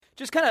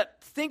just kind of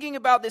thinking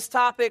about this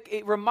topic,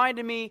 it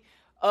reminded me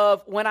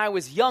of when I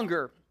was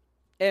younger.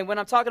 And when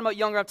I'm talking about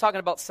younger, I'm talking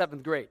about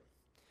 7th grade.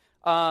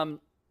 And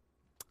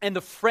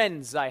the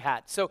friends I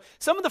had. So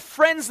some of the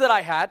friends that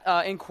I had,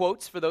 in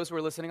quotes, for those who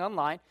are listening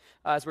online,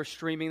 as we're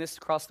streaming this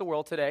across the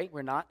world today,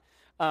 we're not.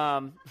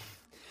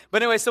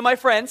 But anyway, so my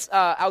friends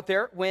out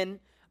there, when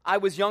I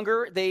was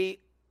younger,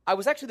 I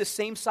was actually the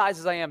same size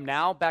as I am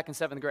now back in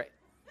 7th grade.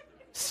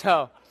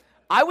 So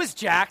I was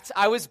jacked.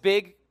 I was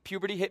big.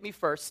 Puberty hit me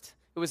first.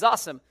 It was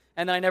awesome.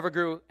 And then I never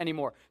grew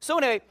anymore. So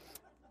anyway,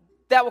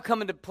 that will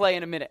come into play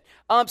in a minute.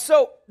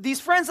 So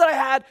these friends that I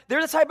had,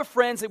 they're the type of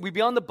friends that we'd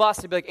be on the bus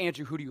and be like,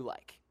 Andrew, who do you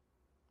like?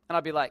 And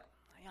I'd be like,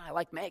 yeah, I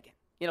like Megan.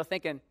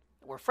 Thinking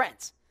we're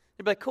friends.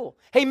 They'd be like, cool.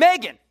 Hey,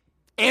 Megan,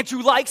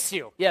 Andrew likes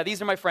you. Yeah,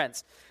 these are my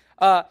friends.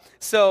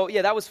 So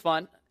yeah, that was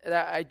fun.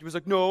 I was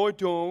like, no, I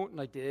don't.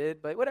 And I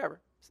did, but whatever.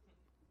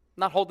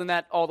 Not holding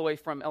that all the way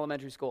from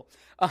elementary school.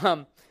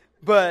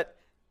 But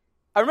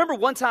I remember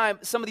one time,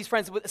 some of these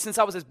friends, since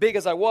I was as big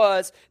as I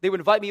was, they would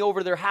invite me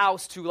over to their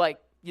house to I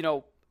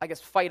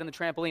guess fight on the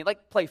trampoline.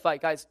 Play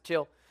fight, guys,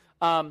 chill.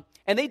 And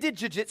they did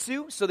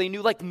jiu-jitsu, so they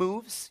knew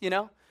moves,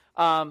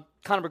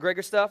 Conor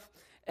McGregor stuff,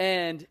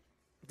 and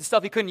the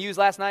stuff he couldn't use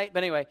last night.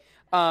 But anyway,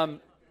 and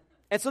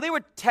so they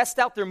would test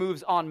out their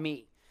moves on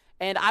me.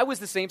 And I was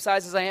the same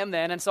size as I am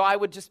then, and so I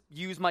would just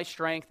use my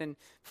strength and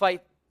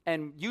fight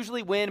and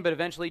usually win, but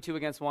eventually 2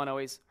 against 1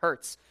 always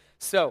hurts.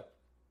 So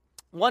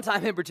one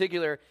time in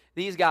particular,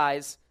 these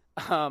guys,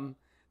 I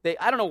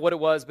don't know what it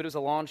was, but it was a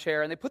lawn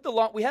chair, and they put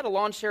we had a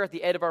lawn chair at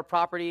the end of our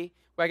property,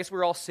 where I guess we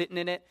were all sitting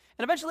in it,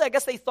 and eventually I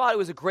guess they thought it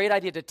was a great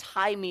idea to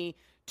tie me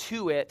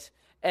to it,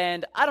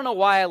 and I don't know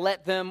why I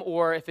let them,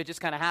 or if it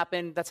just kind of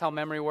happened. That's how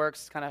memory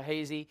works, kind of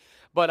hazy,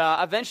 but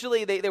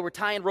eventually they were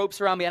tying ropes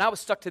around me, and I was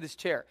stuck to this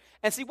chair,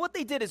 and see, what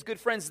they did as good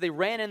friends is they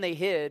ran and they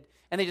hid,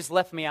 and they just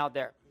left me out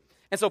there.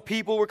 And so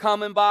people were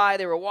coming by,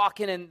 they were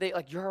walking, and they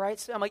you're all right,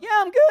 sir? I'm like, yeah,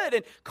 I'm good.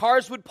 And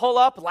cars would pull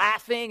up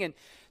laughing. And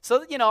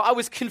so, I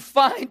was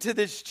confined to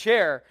this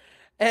chair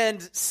and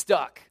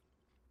stuck.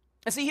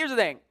 And see, here's the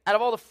thing. Out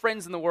of all the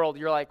friends in the world,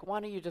 you're like,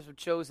 why don't you just have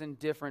chosen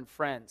different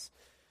friends?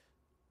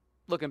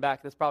 Looking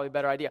back, that's probably a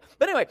better idea.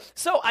 But anyway,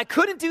 so I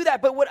couldn't do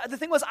that. But the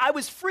thing was, I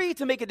was free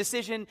to make a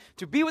decision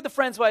to be with the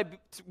friends who I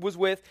was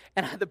with.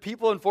 And the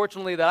people,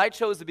 unfortunately, that I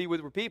chose to be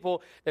with were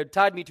people that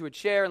tied me to a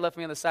chair and left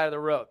me on the side of the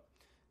road.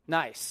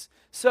 Nice.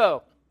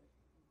 So,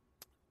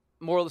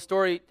 moral of the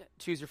story,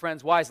 choose your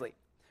friends wisely.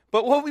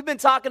 But what we've been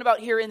talking about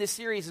here in this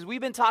series is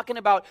we've been talking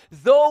about,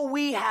 though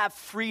we have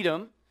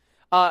freedom,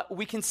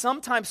 we can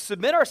sometimes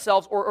submit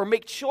ourselves or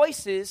make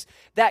choices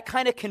that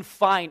kind of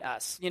confine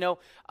us.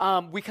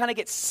 We kind of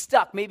get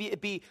stuck. Maybe it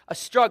be a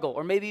struggle,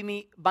 or maybe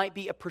it might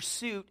be a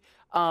pursuit,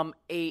 a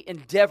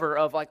endeavor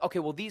of okay,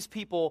 well, these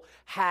people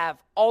have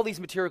all these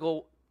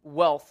material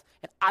wealth,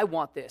 and I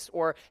want this.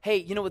 Or, hey,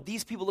 you know what,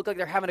 these people look like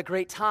they're having a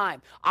great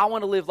time. I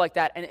want to live like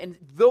that. And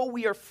though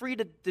we are free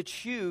to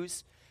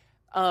choose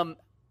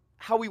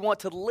how we want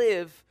to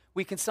live,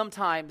 we can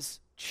sometimes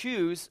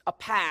choose a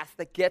path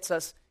that gets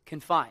us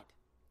confined.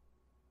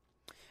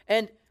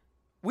 And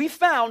we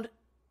found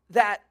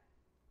that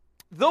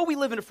though we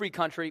live in a free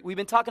country, we've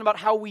been talking about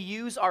how we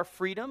use our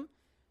freedom.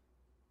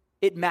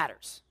 It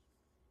matters.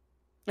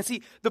 And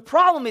see, the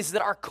problem is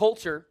that our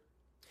culture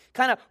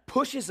kind of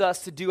pushes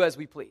us to do as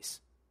we please.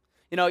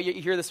 You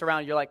hear this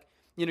around, you're like,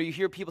 you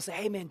hear people say,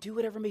 hey man, do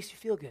whatever makes you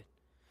feel good.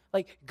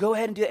 Go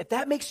ahead and do it. If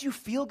that makes you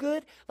feel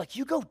good,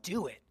 you go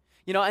do it.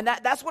 And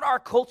that's what our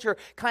culture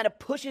kind of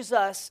pushes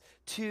us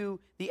to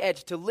the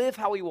edge, to live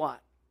how we want,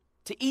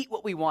 to eat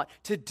what we want,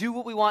 to do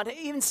what we want,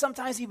 to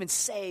sometimes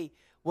say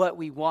what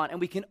we want.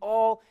 And we can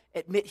all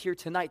admit here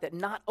tonight that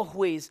not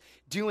always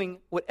doing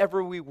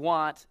whatever we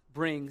want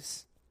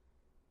brings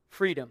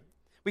freedom.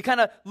 We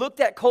kind of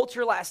looked at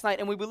culture last night,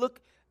 and we would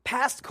look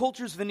past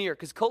culture's veneer,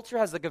 because culture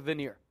has a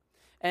veneer.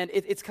 And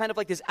it's kind of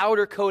like this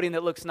outer coating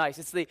that looks nice.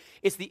 It's the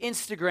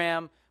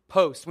Instagram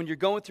post. When you're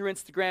going through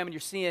Instagram and you're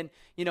seeing,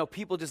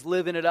 people just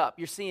living it up.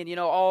 You're seeing,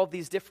 all of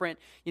these different,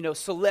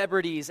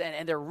 celebrities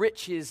and their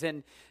riches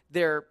and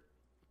their,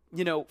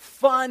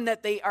 fun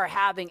that they are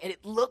having. And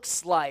it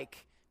looks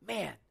like,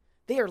 man,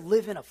 they are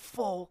living a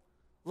full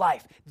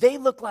life. They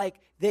look like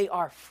they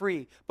are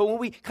free. But when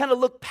we kind of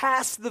look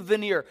past the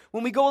veneer,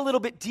 when we go a little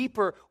bit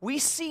deeper, we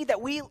see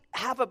that we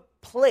have a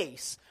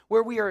place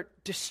where we are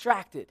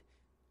distracted,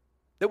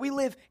 that we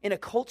live in a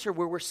culture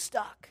where we're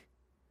stuck.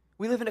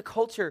 We live in a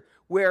culture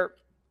where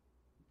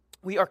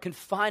we are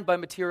confined by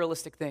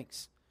materialistic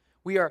things.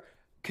 We are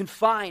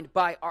confined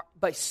by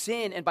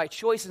sin and by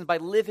choices and by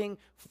living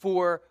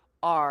for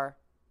ourselves.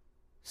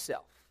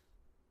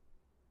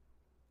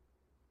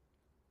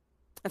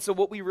 And so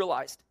what we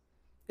realized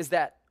is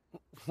that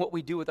what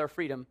we do with our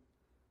freedom,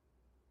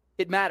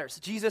 it matters.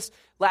 Jesus,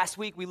 last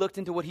week, we looked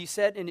into what he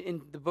said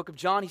in the book of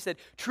John. He said,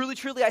 truly,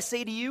 truly, I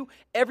say to you,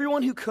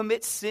 everyone who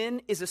commits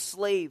sin is a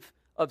slave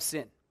of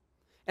sin.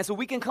 And so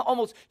we can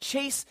almost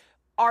chase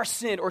our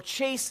sin or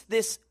chase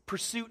this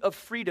pursuit of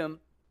freedom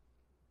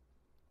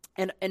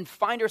and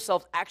find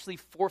ourselves actually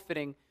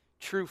forfeiting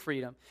true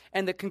freedom.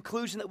 And the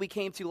conclusion that we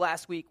came to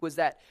last week was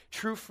that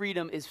true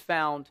freedom is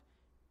found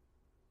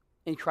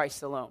in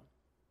Christ alone.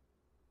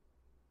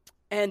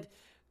 And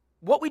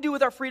what we do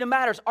with our freedom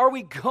matters. Are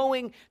we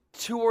going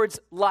towards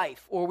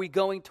life, or are we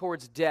going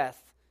towards death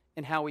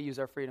in how we use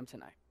our freedom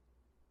tonight?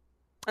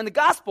 And the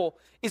gospel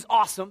is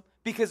awesome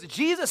because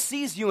Jesus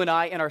sees you and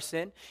I in our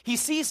sin. He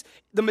sees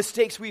the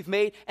mistakes we've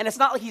made, and it's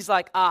not like he's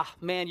like,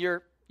 man,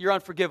 you're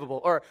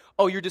unforgivable, or,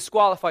 oh, you're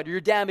disqualified, or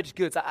you're damaged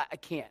goods, I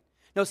can't.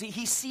 No, see,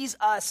 he sees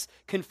us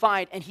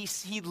confined, and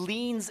he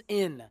leans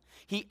in.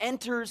 He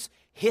enters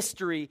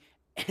history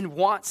and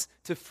wants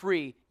to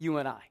free you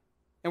and I.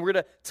 And we're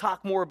going to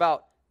talk more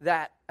about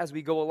that as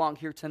we go along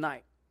here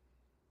tonight.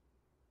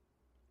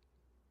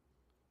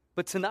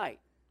 But tonight,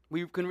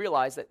 we can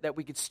realize that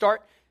we could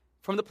start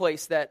from the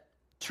place that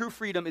true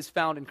freedom is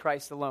found in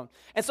Christ alone.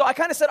 And so I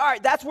kind of said, all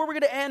right, that's where we're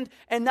going to end.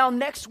 And now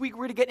next week,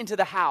 we're going to get into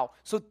the how.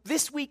 So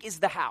this week is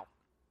the how.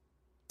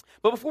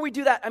 But before we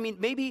do that, I mean,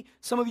 maybe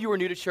some of you are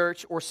new to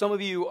church, or some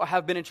of you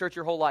have been in church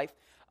your whole life.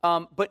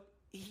 But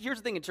here's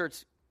the thing in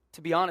church,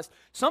 to be honest.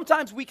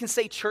 Sometimes we can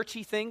say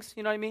churchy things,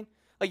 you know what I mean?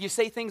 Like you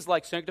say things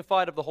like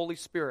sanctified of the Holy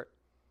Spirit.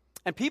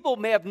 And people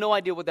may have no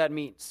idea what that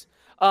means.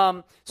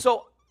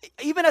 So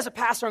even as a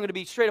pastor, I'm going to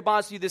be straight up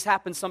honest with you, this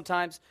happens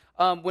sometimes.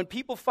 When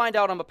people find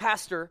out I'm a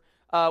pastor,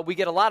 we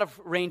get a lot of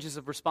ranges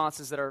of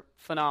responses that are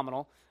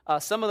phenomenal.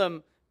 Some of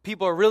them,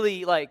 people are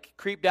really like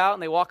creeped out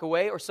and they walk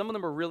away, or some of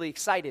them are really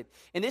excited.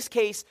 In this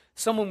case,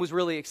 someone was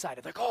really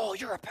excited. Like, oh,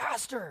 you're a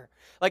pastor.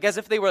 Like as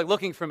if they were like,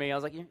 looking for me. I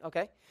was like, yeah,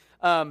 okay.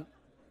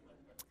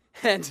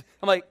 And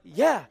I'm like,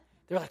 yeah.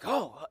 They're like,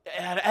 oh,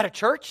 at a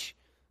church?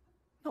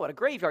 No, at a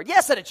graveyard.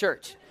 Yes, at a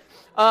church.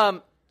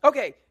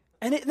 Okay.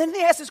 And then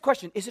they ask this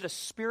question, is it a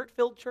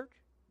spirit-filled church?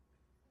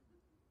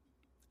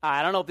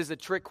 I don't know if this is a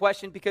trick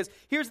question, because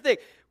here's the thing.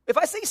 If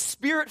I say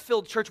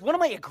spirit-filled church, what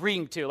am I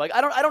agreeing to? Like,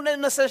 I don't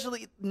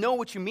necessarily know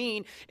what you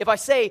mean. If I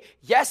say,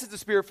 yes, it's a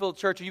spirit-filled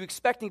church, are you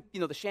expecting,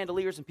 the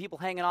chandeliers and people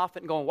hanging off it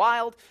and going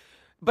wild?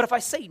 But if I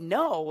say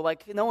no,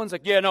 like, no one's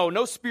like, yeah,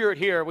 no spirit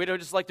here. We don't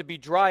just like to be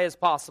dry as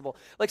possible.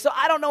 Like, so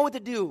I don't know what to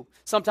do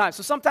sometimes.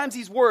 So sometimes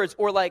these words,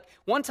 or like,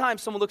 one time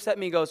someone looks at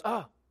me and goes,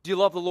 oh, do you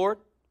love the Lord?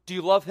 Do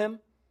you love him?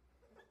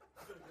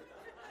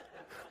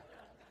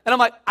 And I'm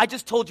like, I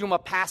just told you I'm a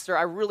pastor.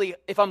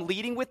 If I'm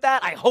leading with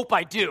that, I hope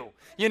I do.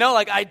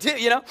 Like I do,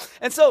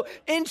 And so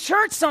in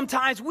church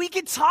sometimes we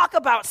can talk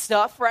about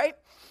stuff, right?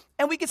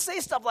 And we could say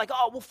stuff like,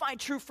 oh, we'll find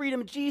true freedom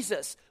in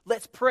Jesus.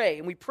 Let's pray.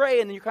 And we pray,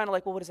 and then you're kind of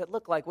like, well, what does that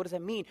look like? What does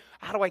that mean?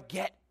 How do I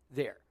get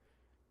there?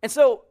 And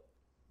so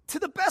to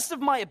the best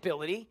of my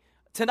ability,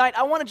 tonight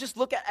I want to just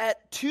look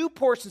at two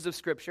portions of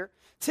Scripture.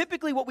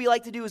 Typically what we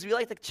like to do is we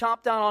like to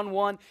chomp down on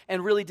one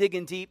and really dig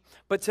in deep.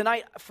 But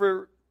tonight,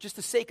 for just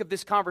the sake of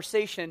this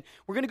conversation,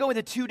 we're going to go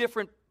into two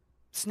different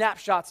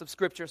snapshots of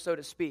Scripture, so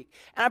to speak.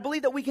 And I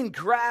believe that we can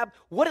grab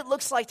what it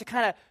looks like to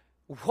kind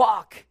of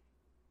walk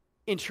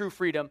in true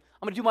freedom.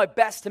 I'm going to do my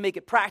best to make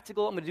it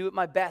practical. I'm going to do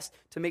my best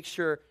to make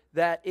sure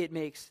that it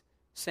makes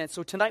sense.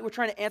 So tonight we're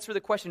trying to answer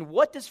the question,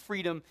 what does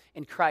freedom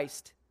in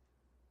Christ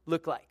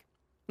look like?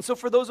 And so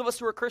for those of us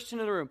who are Christian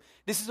in the room,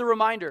 this is a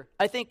reminder.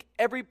 I think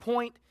every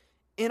point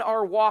in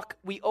our walk,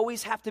 we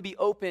always have to be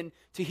open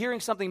to hearing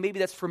something maybe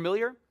that's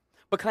familiar,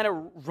 but kind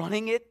of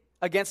running it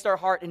against our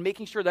heart and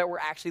making sure that we're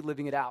actually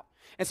living it out.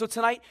 And so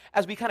tonight,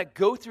 as we kind of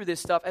go through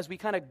this stuff, as we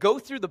kind of go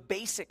through the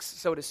basics,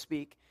 so to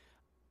speak,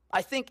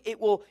 I think it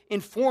will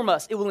inform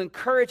us. It will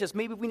encourage us.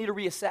 Maybe if we need to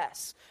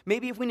reassess.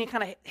 Maybe if we need to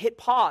kind of hit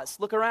pause,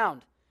 look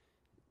around.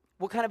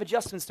 What kind of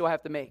adjustments do I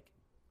have to make?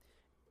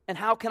 And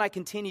how can I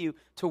continue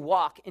to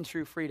walk in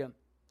true freedom?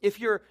 If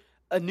you're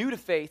new to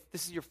faith,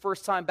 this is your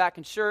first time back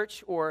in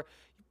church, or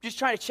just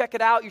trying to check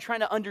it out, you're trying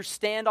to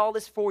understand all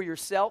this for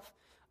yourself,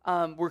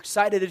 we're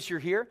excited that you're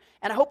here.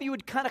 And I hope you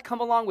would kind of come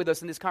along with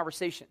us in this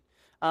conversation.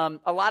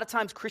 A lot of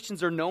times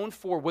Christians are known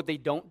for what they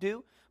don't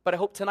do. But I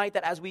hope tonight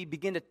that as we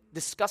begin to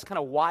discuss kind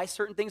of why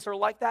certain things are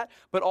like that,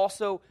 but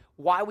also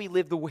why we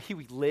live the way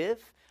we live,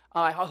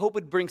 I hope it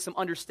would bring some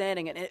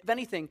understanding and, if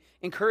anything,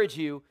 encourage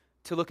you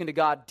to look into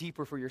God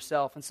deeper for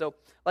yourself. And so,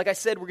 like I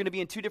said, we're going to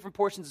be in two different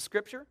portions of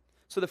Scripture.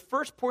 So the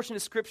first portion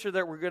of Scripture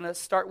that we're going to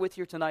start with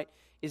here tonight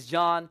is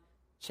John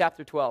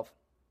chapter 12.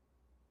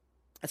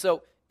 And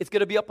so it's going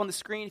to be up on the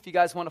screen if you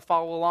guys want to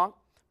follow along.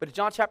 But it's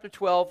John chapter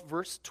 12,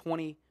 verse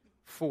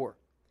 24.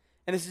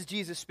 And this is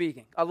Jesus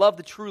speaking. I love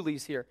the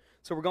trulies here.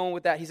 So we're going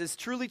with that. He says,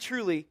 truly,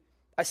 truly,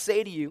 I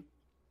say to you,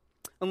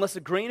 unless a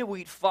grain of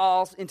wheat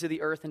falls into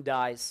the earth and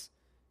dies,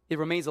 it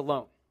remains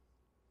alone.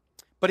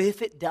 But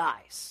if it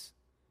dies,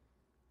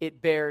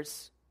 it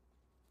bears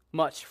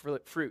much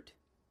fruit.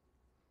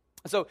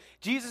 So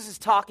Jesus is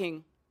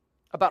talking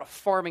about a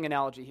farming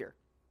analogy here.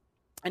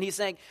 And he's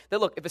saying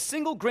that, look, if a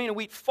single grain of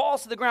wheat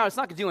falls to the ground, it's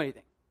not going to do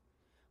anything.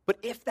 But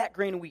if that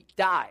grain of wheat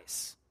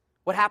dies,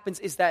 what happens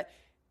is that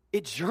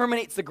it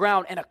germinates the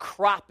ground and a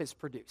crop is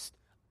produced.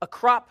 A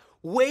crop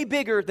way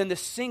bigger than the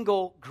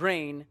single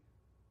grain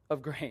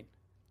of grain.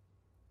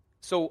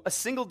 So a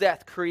single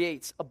death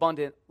creates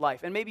abundant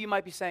life. And maybe you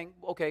might be saying,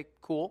 okay,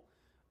 cool.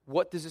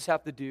 What does this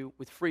have to do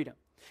with freedom?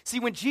 See,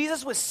 when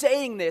Jesus was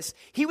saying this,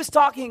 he was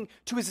talking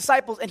to his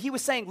disciples and he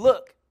was saying,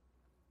 look,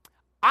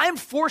 I'm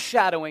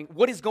foreshadowing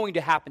what is going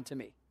to happen to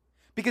me.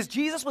 Because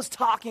Jesus was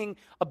talking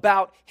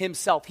about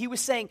himself. He was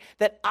saying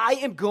that I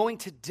am going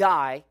to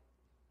die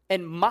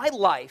and my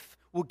life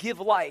will give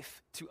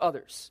life to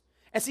others.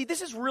 And see,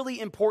 this is really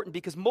important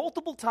because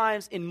multiple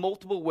times in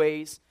multiple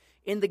ways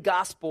in the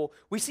gospel,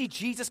 we see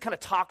Jesus kind of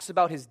talks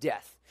about his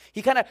death.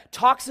 He kind of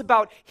talks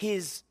about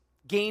his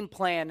game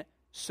plan,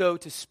 so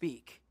to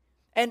speak.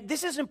 And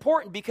this is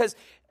important because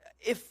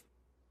if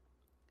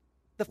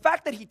the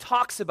fact that he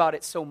talks about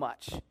it so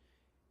much,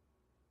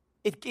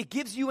 it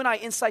gives you and I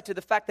insight to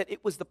the fact that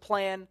it was the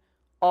plan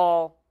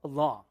all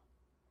along.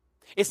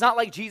 It's not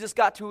like Jesus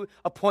got to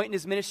a point in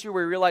his ministry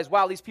where he realized,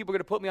 wow, these people are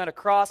going to put me on a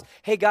cross.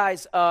 Hey,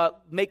 guys,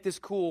 make this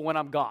cool when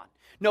I'm gone.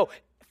 No,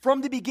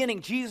 from the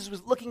beginning, Jesus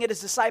was looking at his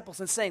disciples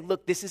and saying,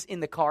 look, this is in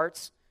the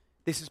cards.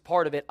 This is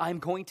part of it. I'm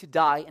going to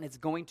die, and it's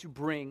going to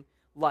bring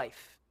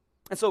life.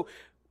 And so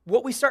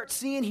what we start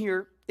seeing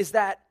here is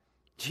that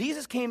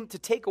Jesus came to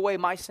take away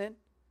my sin.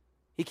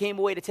 He came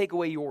away to take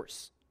away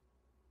yours,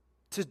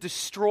 to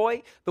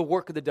destroy the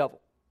work of the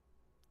devil,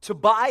 to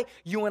buy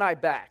you and I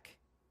back.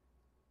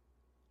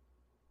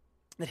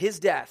 That his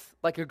death,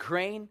 like a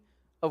grain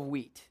of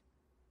wheat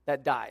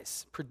that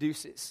dies,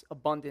 produces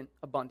abundant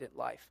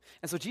life.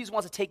 And so Jesus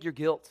wants to take your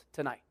guilt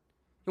tonight.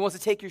 He wants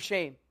to take your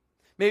shame.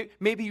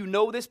 Maybe you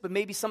know this, but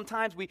maybe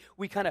sometimes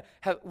we kind of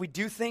we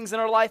do things in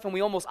our life and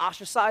we almost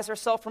ostracize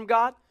ourselves from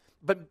God.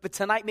 But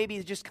tonight maybe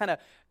it's just kind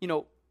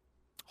of,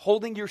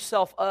 holding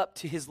yourself up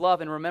to his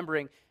love and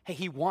remembering, hey,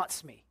 he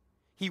wants me.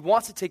 He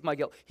wants to take my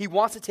guilt. He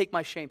wants to take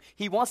my shame.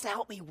 He wants to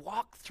help me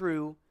walk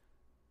through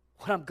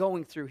what I'm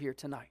going through here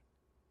tonight.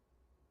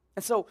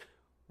 And so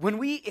when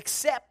we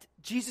accept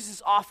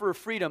Jesus' offer of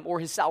freedom or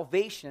his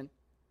salvation,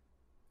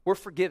 we're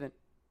forgiven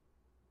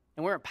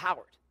and we're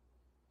empowered.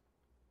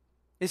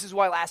 This is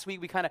why last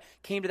week we kind of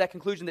came to that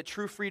conclusion that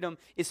true freedom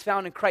is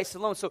found in Christ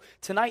alone. So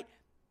tonight,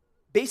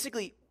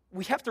 basically,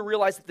 we have to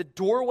realize that the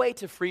doorway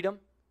to freedom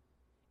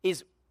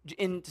is,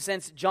 in a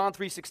sense, John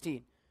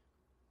 3:16.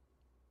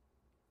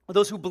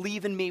 Those who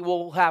believe in me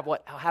will have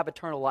what? Have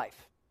eternal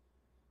life.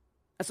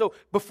 And so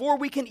before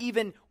we can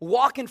even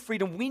walk in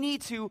freedom, we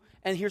need to,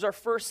 and here's our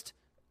first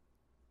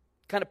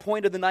kind of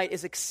point of the night,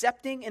 is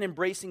accepting and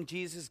embracing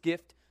Jesus'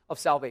 gift of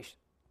salvation.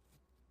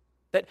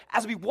 That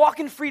as we walk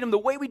in freedom, the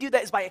way we do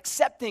that is by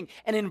accepting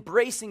and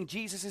embracing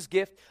Jesus'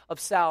 gift of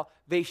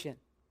salvation.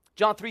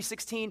 John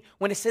 3:16,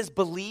 when it says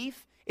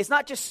believe, it's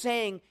not just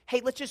saying,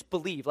 hey, let's just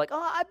believe. Like,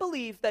 oh, I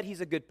believe that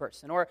he's a good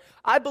person. Or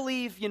I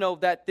believe,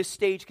 that this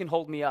stage can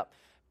hold me up.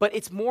 But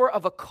it's more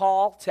of a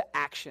call to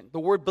action. The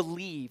word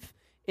believe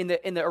in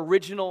the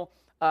original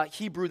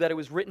Hebrew that it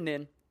was written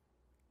in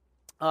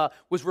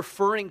was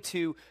referring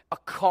to a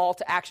call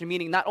to action,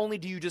 meaning not only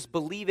do you just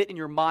believe it in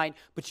your mind,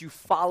 but you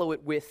follow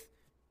it with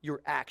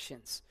your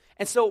actions.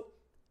 And so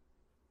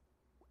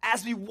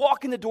as we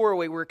walk in the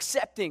doorway, we're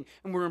accepting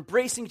and we're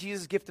embracing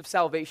Jesus' gift of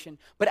salvation.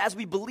 But as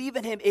we believe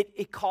in him,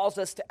 it calls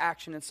us to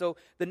action. And so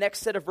the next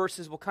set of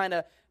verses will kind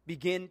of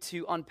begin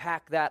to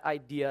unpack that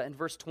idea. In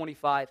verse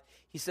 25,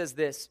 he says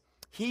this,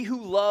 he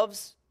who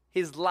loves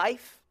his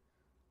life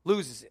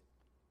loses it.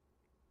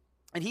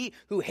 And he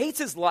who hates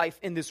his life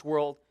in this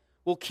world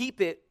will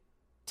keep it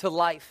to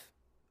life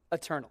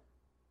eternal.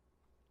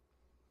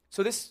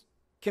 So this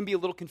can be a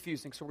little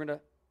confusing, so we're going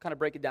to kind of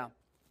break it down.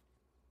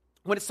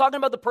 When it's talking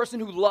about the person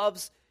who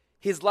loves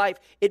his life,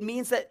 it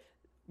means that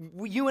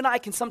you and I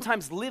can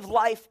sometimes live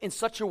life in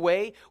such a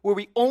way where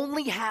we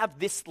only have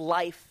this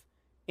life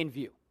in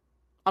view.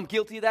 I'm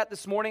guilty of that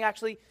this morning,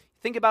 actually.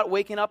 Think about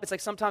waking up. It's like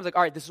sometimes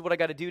all right, this is what I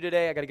got to do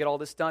today. I got to get all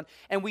this done.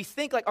 And we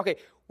think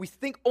we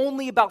think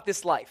only about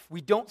this life. We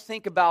don't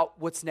think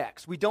about what's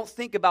next. We don't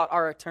think about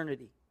our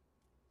eternity.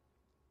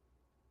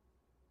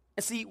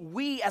 And see,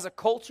 we as a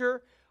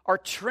culture are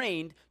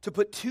trained to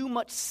put too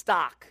much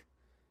stock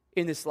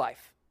in this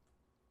life.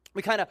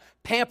 We kind of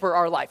pamper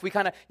our life. We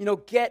kind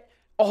of, get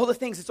all the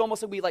things. It's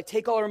almost like we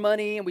take all our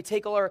money and we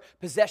take all our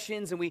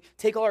possessions and we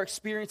take all our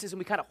experiences and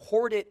we kind of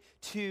hoard it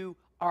to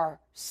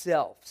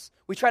ourselves.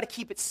 We try to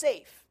keep it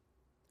safe.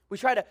 We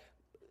try to,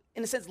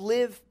 in a sense,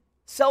 live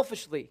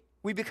selfishly.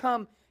 We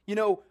become,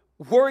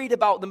 worried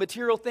about the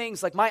material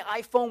things. Like my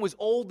iPhone was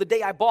old the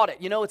day I bought it.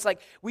 It's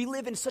like we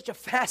live in such a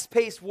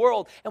fast-paced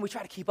world and we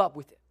try to keep up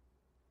with it.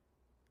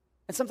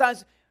 And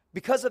sometimes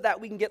because of that,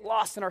 we can get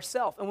lost in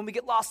ourselves. And when we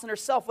get lost in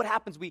ourselves, what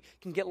happens? We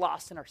can get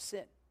lost in our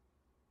sin.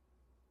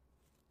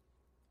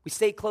 We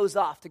stay closed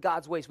off to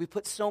God's ways. We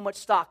put so much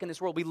stock in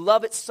this world. We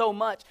love it so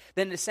much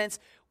that in a sense,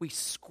 we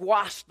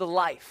squash the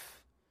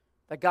life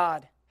that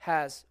God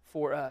has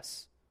for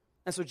us.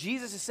 And so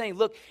Jesus is saying,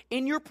 look,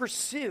 in your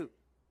pursuit,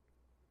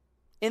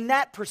 in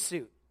that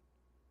pursuit,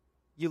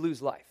 you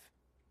lose life.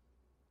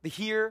 The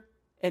here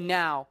and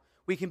now,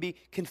 we can be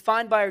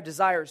confined by our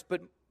desires,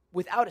 but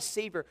without a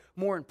Savior,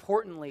 more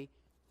importantly,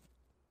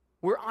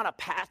 we're on a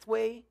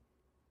pathway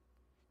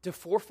to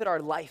forfeit our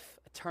life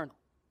eternal.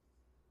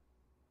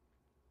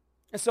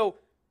 And so,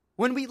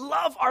 when we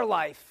love our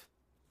life,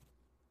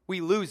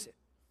 we lose it.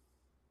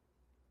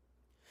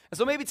 And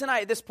so maybe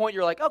tonight at this point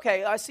you're like,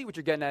 okay, I see what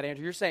you're getting at,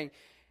 Andrew. You're saying,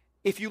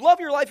 if you love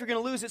your life, you're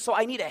going to lose it, so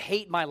I need to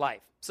hate my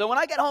life. So when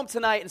I get home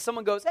tonight and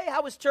someone goes, hey,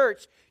 how was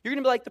church? You're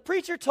going to be like, the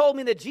preacher told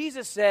me that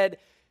Jesus said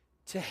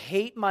to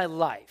hate my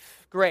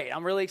life. Great,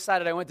 I'm really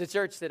excited I went to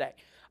church today.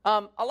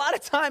 A lot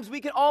of times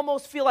we can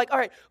almost feel like, all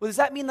right, well, does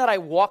that mean that I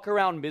walk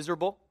around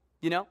miserable?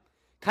 You know?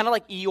 Kind of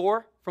like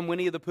Eeyore from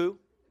Winnie the Pooh.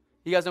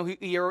 You guys know who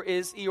Eeyore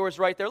is? Eeyore's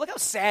right there. Look how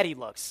sad he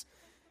looks.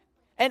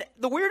 And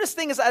the weirdest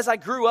thing is, as I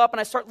grew up and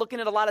I start looking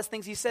at a lot of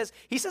things he says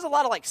a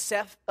lot of like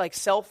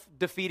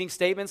self-defeating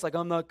statements, like,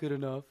 I'm not good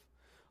enough.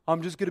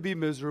 I'm just going to be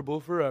miserable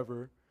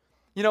forever.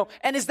 You know,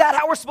 and is that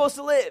how we're supposed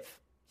to live?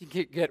 You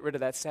can get rid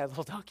of that sad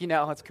little donkey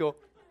now. That's cool.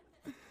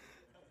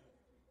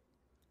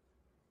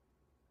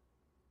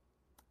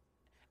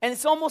 And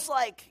it's almost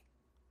like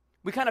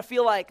we kind of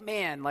feel like,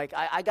 man, like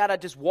I got to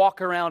just walk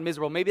around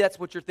miserable. Maybe that's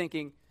what you're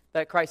thinking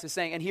that Christ is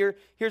saying. And here's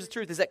the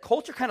truth, is that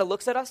culture kind of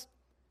looks at us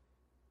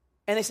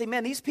and they say,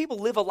 man, these people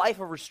live a life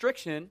of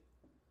restriction.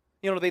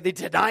 You know, they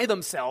deny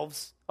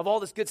themselves of all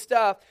this good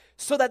stuff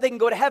so that they can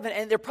go to heaven,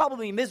 and they're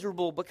probably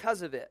miserable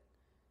because of it.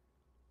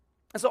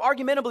 And so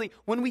argumentably,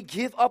 when we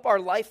give up our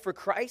life for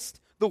Christ,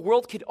 the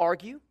world could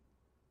argue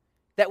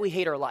that we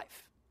hate our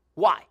life.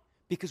 Why?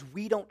 Because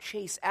we don't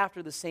chase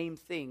after the same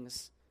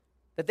things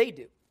that they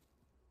do.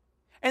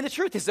 And the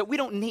truth is that we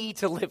don't need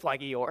to live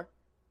like Eeyore,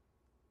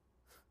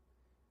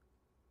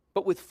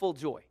 but with full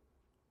joy.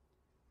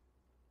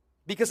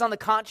 Because on the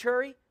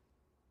contrary,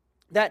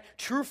 that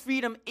true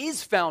freedom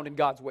is found in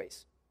God's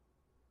ways.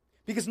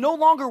 Because no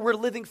longer we're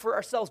living for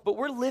ourselves, but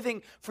we're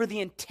living for the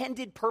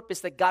intended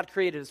purpose that God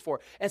created us for.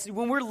 And so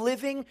when we're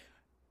living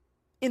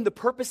in the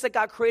purpose that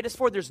God created us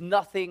for, there's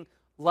nothing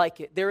like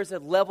it. There is a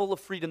level of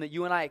freedom that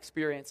you and I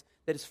experience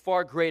that is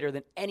far greater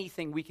than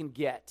anything we can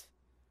get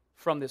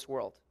from this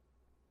world.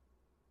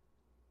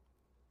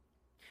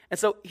 And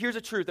so here's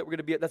a truth that's going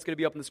to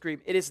be up on the screen.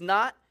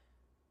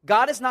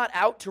 God is not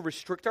out to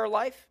restrict our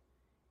life.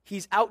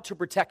 He's out to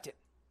protect it.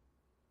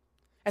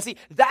 And see,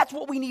 that's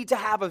what we need to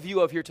have a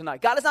view of here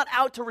tonight. God is not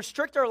out to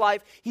restrict our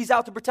life. He's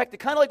out to protect it.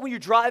 Kind of like when you're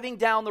driving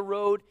down the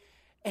road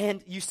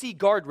and you see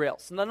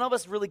guardrails. None of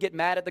us really get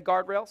mad at the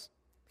guardrails.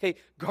 Okay,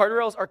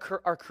 guardrails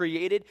are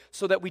created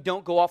so that we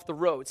don't go off the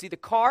road. See, the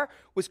car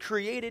was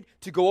created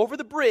to go over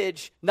the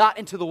bridge, not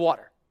into the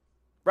water,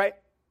 right?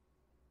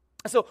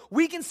 So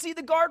we can see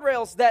the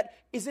guardrails that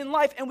is in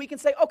life, and we can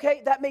say,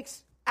 okay, that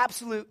makes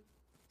absolute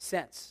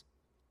sense.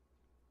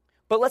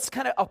 But let's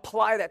kind of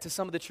apply that to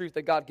some of the truth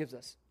that God gives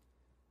us.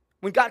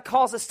 When God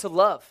calls us to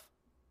love,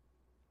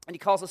 and he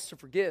calls us to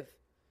forgive,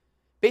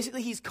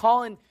 basically he's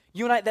calling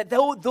you and I that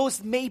though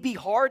those may be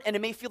hard, and it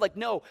may feel like,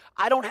 no,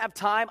 I don't have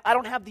time, I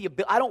don't have the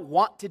ability, I don't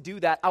want to do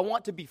that, I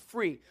want to be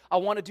free, I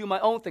want to do my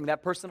own thing,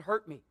 that person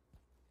hurt me.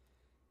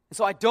 And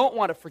so I don't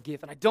want to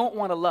forgive, and I don't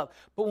want to love.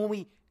 But when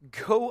we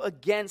go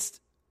against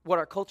what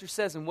our culture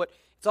says and what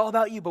it's all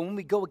about you, but when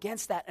we go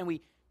against that and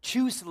we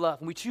choose to love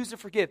and we choose to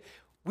forgive,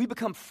 we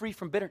become free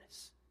from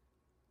bitterness.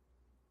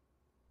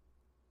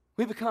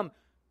 We become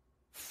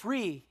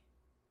free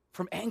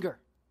from anger.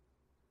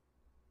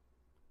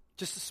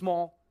 Just a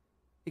small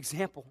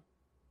example.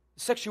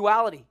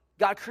 Sexuality.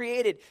 God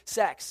created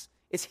sex.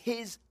 It's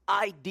his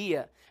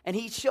idea. And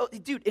he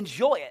showed, dude,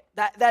 enjoy it.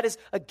 That is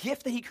a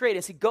gift that he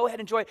created. So go ahead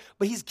and enjoy it.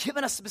 But he's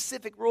given us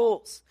specific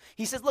rules.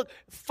 He says, look,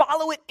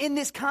 follow it in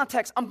this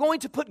context. I'm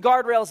going to put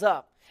guardrails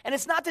up. And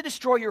it's not to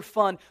destroy your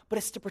fun, but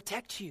it's to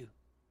protect you.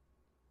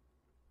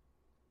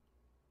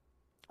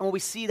 And when we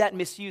see that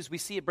misused, we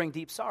see it bring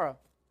deep sorrow.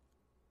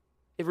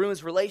 It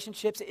ruins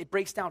relationships. It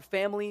breaks down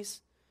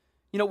families.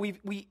 You know,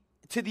 we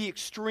to the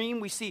extreme,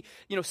 we see,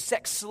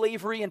 sex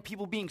slavery and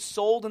people being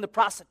sold into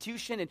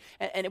prostitution.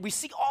 And we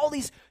see all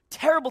these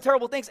terrible,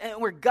 terrible things. And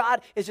where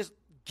God is just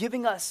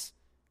giving us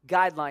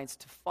guidelines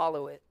to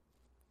follow it.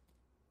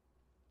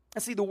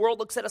 And see, the world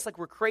looks at us like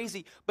we're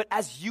crazy. But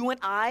as you and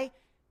I,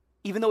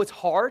 even though it's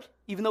hard,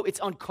 even though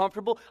it's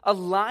uncomfortable,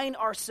 align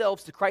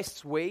ourselves to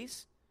Christ's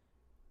ways,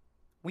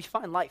 we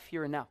find life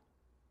here and now.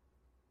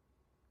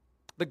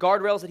 The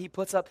guardrails that he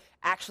puts up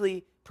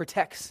actually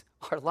protects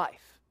our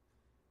life.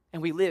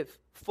 And we live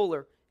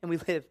fuller and we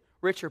live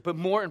richer. But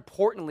more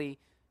importantly,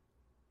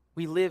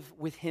 we live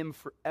with him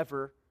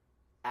forever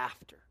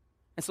after.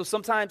 And so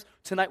sometimes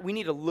tonight we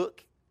need to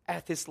look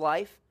at this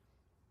life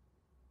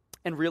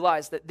and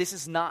realize that this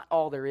is not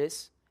all there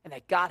is, and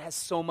that God has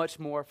so much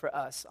more for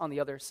us on the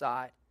other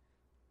side.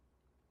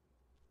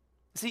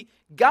 See,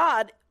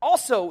 God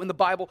also in the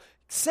Bible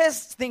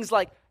says things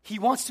like he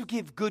wants to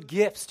give good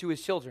gifts to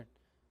his children,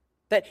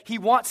 that he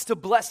wants to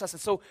bless us.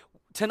 And so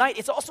tonight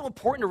it's also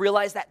important to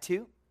realize that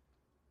too,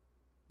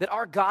 that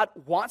our God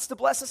wants to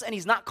bless us, and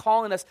he's not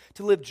calling us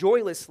to live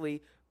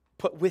joylessly,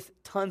 but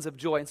with tons of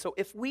joy. And so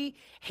if we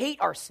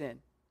hate our sin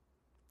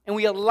and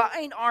we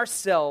align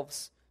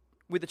ourselves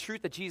with the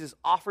truth that Jesus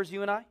offers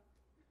you and I,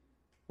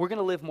 we're going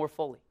to live more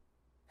fully,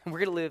 and we're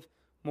going to live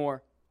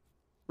more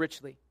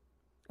richly.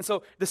 And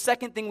so the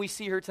second thing we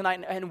see here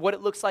tonight and what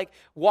it looks like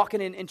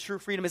walking in true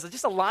freedom is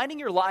just aligning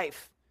your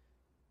life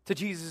to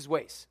Jesus'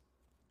 ways.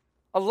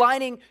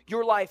 Aligning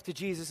your life to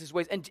Jesus'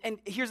 ways. And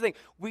here's the thing,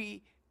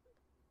 we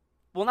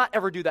will not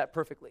ever do that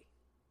perfectly.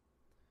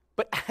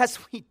 But as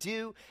we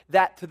do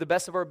that to the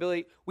best of our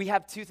ability, we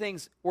have two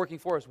things working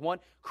for us. One,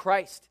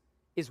 Christ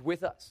is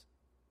with us.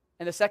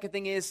 And the second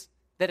thing is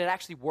that it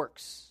actually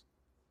works.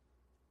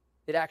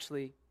 It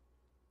actually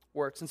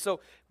works. And so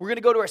we're going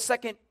to go to our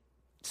second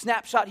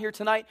snapshot here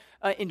tonight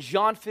in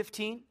John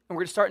 15. And we're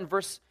going to start in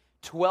verse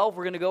 12.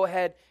 We're going to go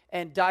ahead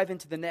and dive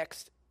into the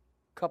next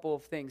couple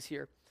of things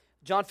here.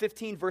 John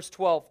 15, verse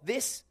 12.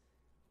 This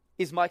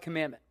is my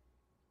commandment,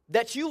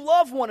 that you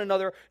love one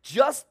another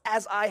just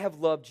as I have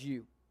loved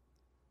you.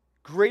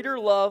 Greater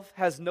love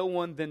has no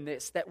one than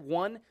this, that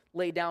one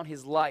lay down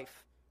his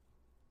life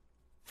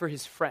for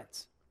his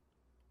friends.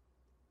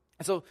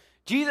 And so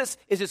Jesus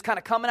is just kind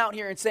of coming out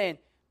here and saying,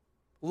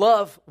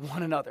 love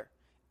one another.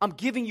 I'm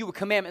giving you a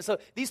commandment. So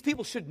these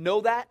people should know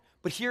that,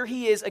 but here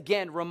he is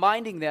again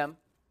reminding them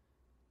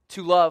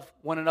to love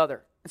one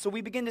another. And so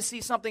we begin to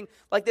see something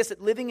like this, that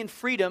living in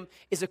freedom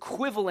is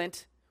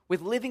equivalent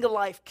with living a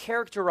life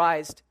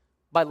characterized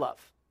by love.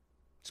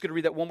 Just going to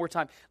read that one more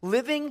time.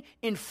 Living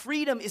in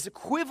freedom is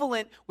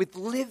equivalent with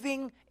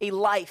living a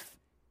life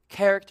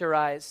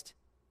characterized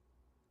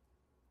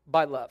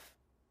by love.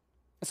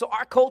 And so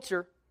our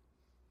culture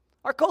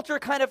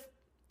kind of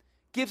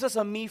gives us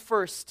a me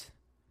first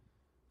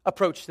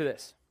approach to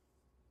this.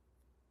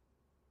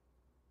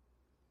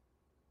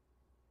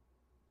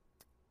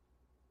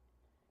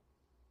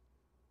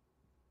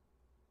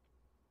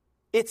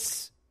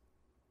 It's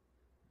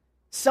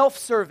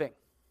self-serving.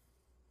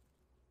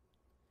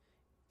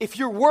 If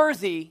you're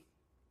worthy,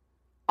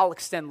 I'll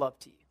extend love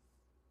to you.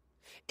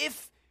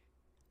 If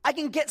I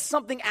can get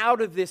something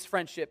out of this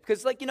friendship,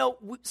 because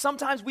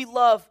sometimes we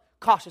love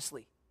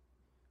cautiously.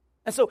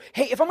 And so,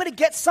 hey, if I'm going to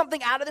get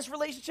something out of this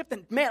relationship,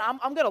 then man,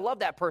 I'm going to love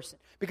that person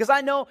because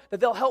I know that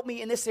they'll help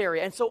me in this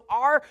area. And so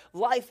our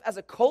life as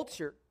a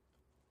culture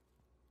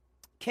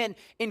can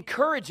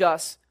encourage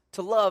us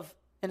to love,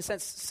 in a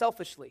sense,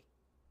 selfishly.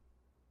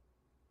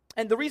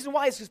 And the reason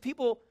why is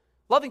because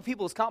loving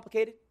people is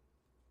complicated.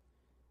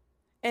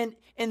 And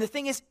the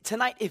thing is,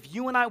 tonight, if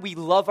you and I, we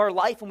love our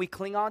life and we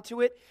cling on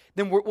to it,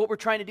 then what we're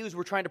trying to do is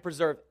we're trying to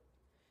preserve it.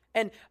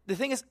 And the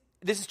thing is,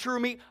 this is true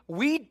of me,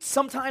 we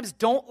sometimes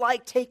don't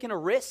like taking a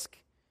risk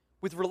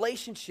with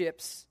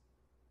relationships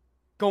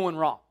going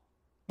wrong.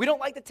 We don't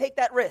like to take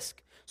that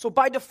risk. So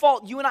by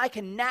default, you and I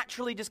can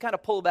naturally just kind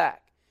of pull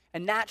back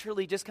and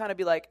naturally just kind of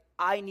be like,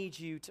 I need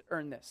you to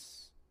earn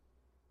this.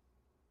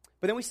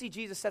 But then we see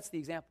Jesus sets the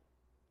example.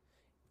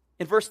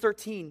 In verse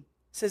 13, it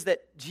says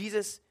that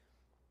Jesus,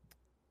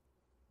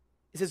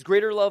 it says,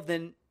 greater love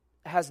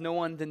has no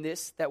one than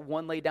this, that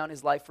one laid down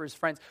his life for his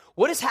friends.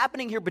 What is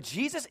happening here? But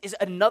Jesus is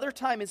another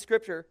time in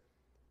Scripture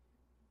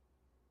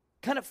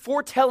kind of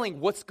foretelling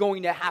what's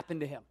going to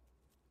happen to him.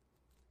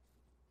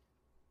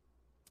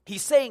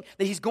 He's saying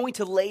that he's going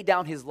to lay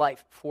down his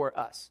life for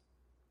us.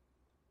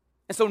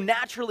 And so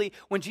naturally,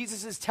 when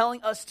Jesus is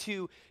telling us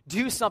to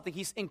do something,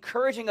 he's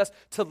encouraging us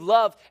to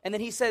love. And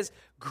then he says,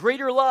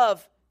 greater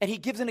love, and he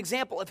gives an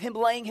example of him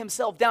laying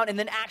himself down and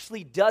then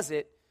actually does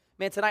it.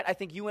 Man, tonight I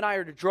think you and I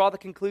are to draw the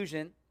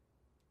conclusion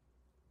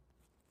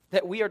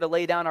that we are to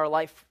lay down our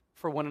life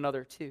for one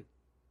another too.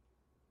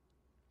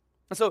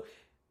 And so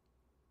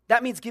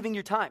that means giving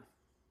your time,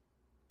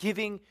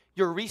 giving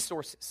your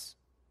resources,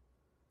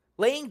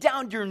 laying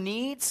down your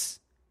needs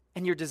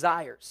and your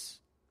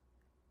desires.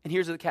 And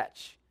here's the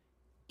catch.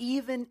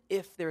 Even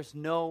if there's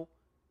no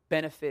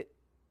benefit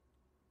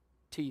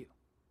to you.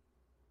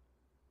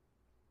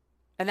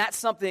 And that's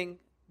something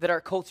that our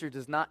culture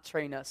does not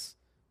train us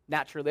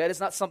naturally. That is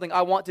not something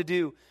I want to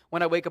do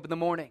when I wake up in the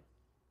morning.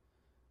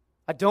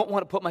 I don't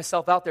want to put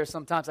myself out there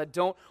sometimes. I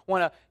don't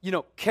want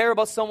to, care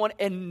about someone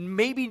and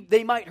maybe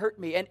they might hurt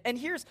me. And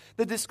here's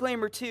the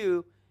disclaimer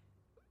too.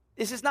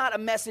 This is not a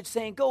message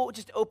saying, go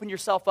just open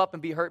yourself up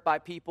and be hurt by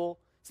people.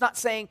 It's not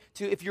saying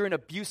if you're in an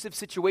abusive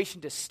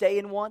situation to stay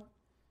in one.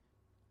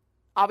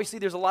 Obviously,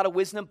 there's a lot of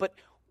wisdom, but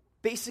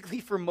basically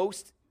for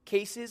most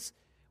cases,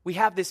 we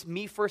have this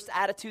me-first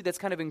attitude that's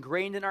kind of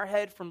ingrained in our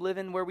head from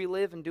living where we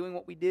live and doing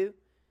what we do.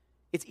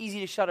 It's easy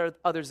to shut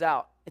others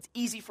out. It's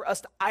easy for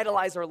us to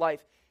idolize our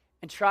life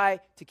and try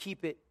to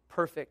keep it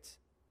perfect,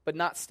 but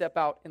not step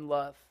out in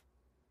love.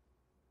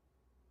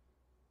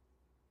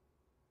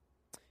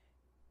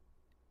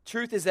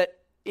 Truth is that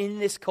in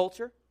this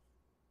culture,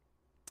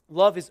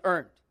 love is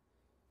earned,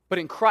 but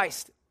in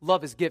Christ,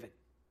 love is given.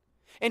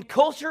 In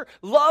culture,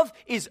 love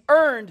is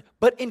earned,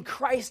 but in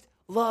Christ,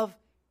 love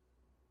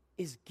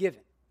is given.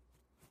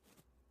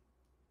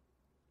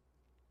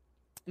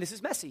 And this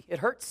is messy. It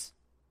hurts.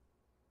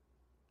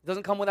 It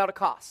doesn't come without a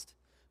cost.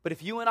 But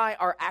if you and I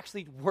are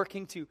actually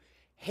working to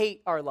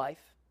hate our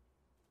life,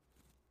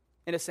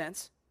 in a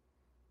sense,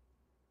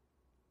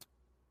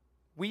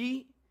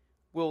 we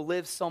will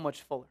live so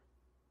much fuller.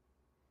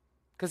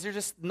 Because there's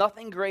just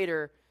nothing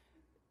greater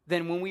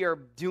than when we are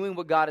doing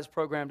what God has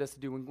programmed us to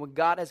do. When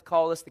God has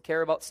called us to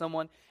care about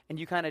someone and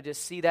you kind of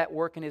just see that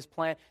work in his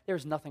plan,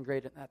 there's nothing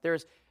greater than that.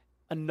 There's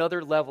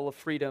another level of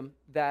freedom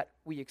that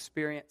we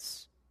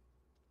experience.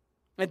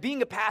 And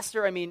being a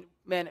pastor, I mean,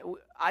 man,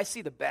 I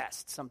see the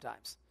best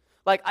sometimes.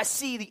 Like, I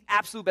see the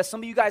absolute best.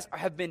 Some of you guys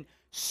have been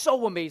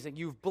so amazing.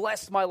 You've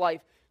blessed my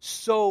life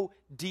so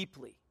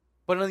deeply.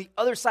 But on the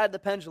other side of the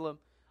pendulum,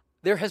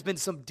 there has been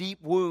some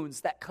deep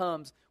wounds that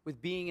comes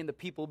with being in the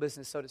people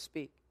business, so to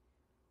speak.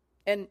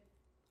 And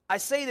I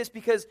say this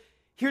because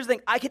here's the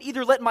thing. I could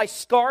either let my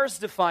scars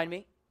define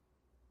me,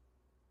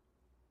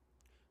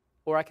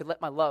 or I could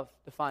let my love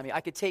define me.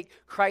 I could take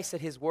Christ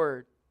at his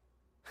word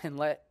and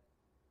let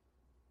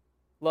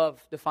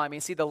love define me.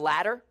 And see, the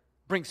latter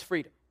brings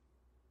freedom.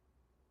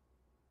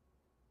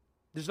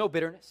 There's no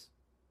bitterness.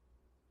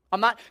 I'm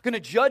not going to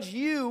judge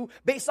you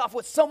based off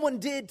what someone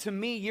did to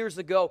me years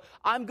ago.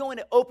 I'm going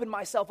to open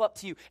myself up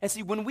to you. And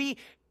see, when we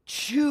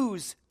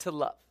choose to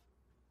love,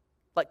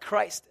 like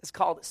Christ has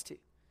called us to,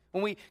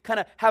 when we kind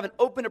of have an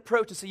open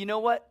approach and say, you know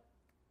what?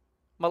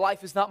 My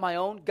life is not my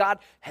own. God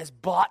has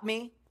bought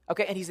me,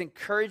 okay? And he's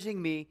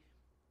encouraging me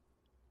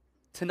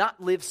to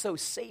not live so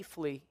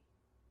safely.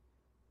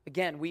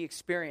 Again, we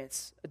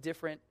experience a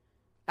different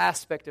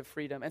aspect of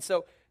freedom. And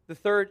so the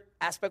third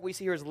aspect we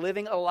see here is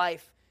living a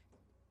life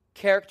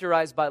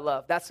characterized by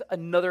love. That's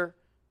another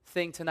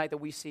thing tonight that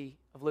we see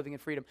of living in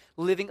freedom.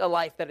 Living a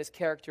life that is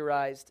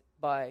characterized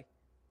by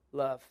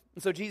love.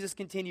 And so Jesus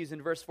continues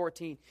in verse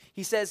 14.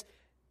 He says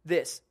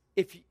this,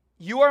 if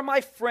you are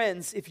my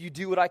friends if you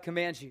do what I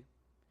command you.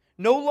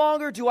 No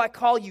longer do I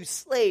call you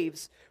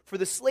slaves, for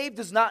the slave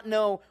does not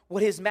know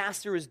what his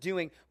master is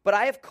doing, but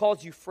I have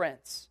called you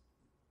friends.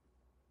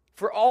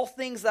 For all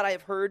things that I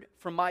have heard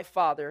from my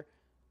Father,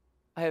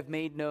 I have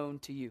made known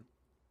to you.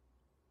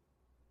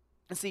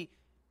 And see,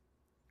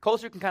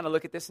 culture can kind of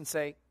look at this and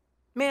say,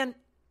 man,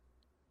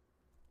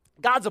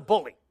 God's a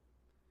bully.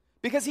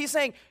 Because he's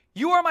saying,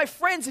 you are my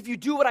friends if you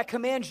do what I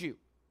command you.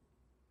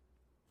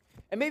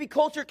 And maybe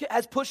culture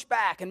has pushed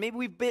back, and maybe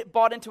we've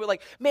bought into it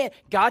like, man,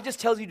 God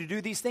just tells you to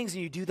do these things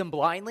and you do them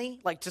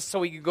blindly, like just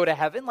so you can go to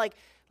heaven. Like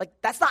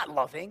that's not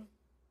loving.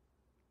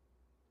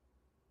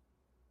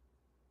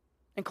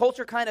 And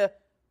culture kind of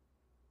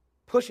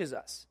pushes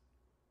us.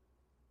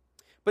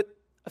 But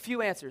a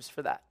few answers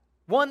for that.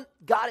 One,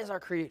 God is our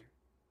creator.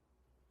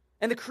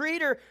 And the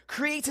creator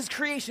creates his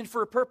creation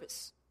for a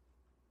purpose.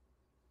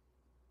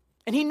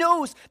 And he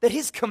knows that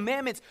his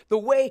commandments, the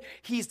way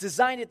he's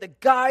designed it, the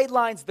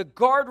guidelines, the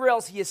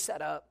guardrails he has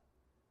set up,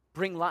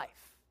 bring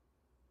life.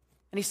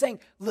 And he's saying,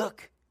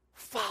 look,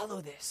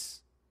 follow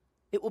this.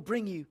 It will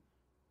bring you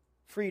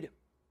freedom.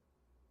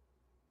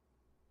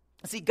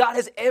 See, God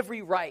has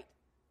every right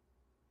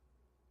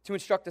to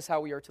instruct us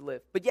how we are to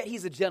live. But yet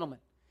he's a gentleman.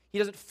 He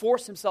doesn't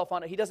force himself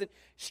on it. He doesn't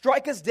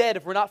strike us dead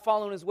if we're not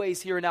following his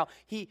ways here and now.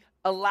 He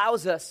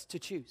allows us to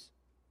choose.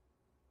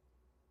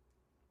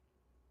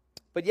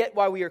 But yet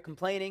while we are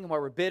complaining, and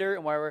while we're bitter,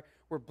 and while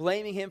we're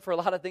blaming him for a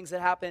lot of things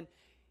that happen,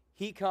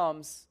 he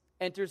comes,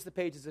 enters the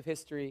pages of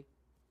history,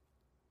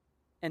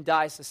 and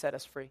dies to set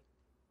us free.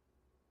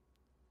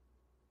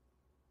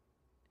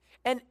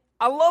 And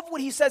I love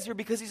what he says here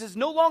because he says,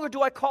 no longer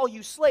do I call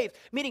you slaves,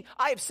 meaning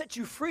I have set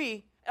you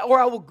free, or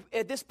I will,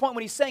 at this point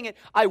when he's saying it,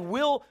 I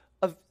will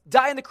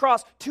die on the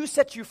cross to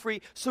set you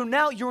free. So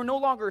now you're no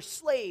longer a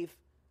slave,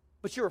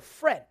 but you're a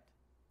friend.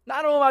 Now,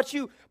 I don't know about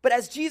you, but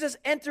as Jesus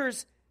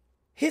enters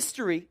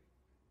history,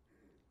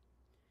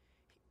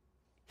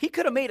 he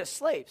could have made us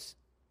slaves.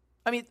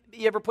 I mean,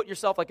 you ever put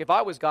yourself, like if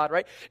I was God,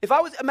 right?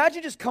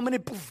 Imagine just coming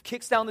in, poof,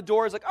 kicks down the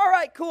doors, like, all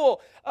right,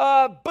 cool,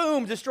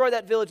 boom, destroy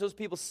that village, those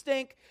people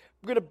stink,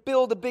 we're going to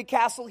build a big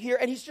castle here,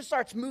 and he just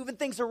starts moving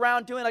things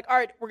around, doing like, all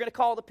right, we're going to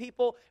call the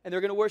people, and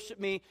they're going to worship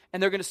me,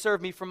 and they're going to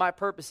serve me for my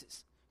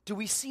purposes. Do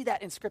we see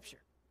that in Scripture?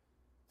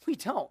 We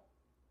don't.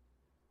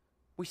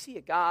 We see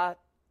a God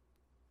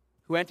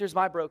who enters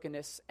my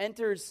brokenness,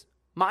 enters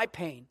my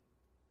pain,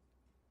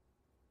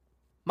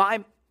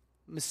 my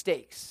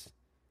mistakes,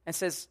 and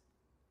says,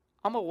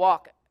 I'm going to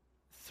walk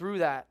through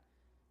that,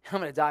 and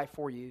I'm going to die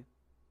for you.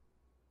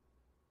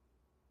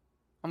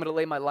 I'm going to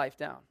lay my life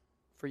down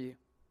for you.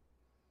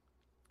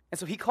 And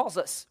so he calls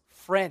us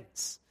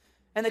friends.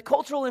 And the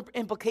cultural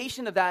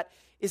implication of that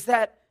is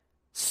that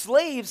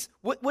slaves,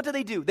 what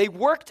do? They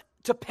worked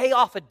to pay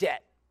off a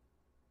debt,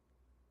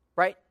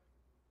 right?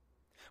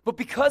 But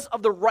because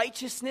of the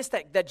righteousness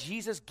that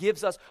Jesus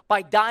gives us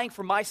by dying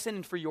for my sin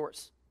and for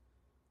yours,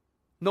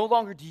 no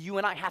longer do you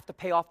and I have to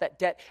pay off that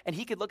debt. And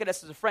he could look at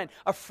us as a friend.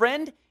 A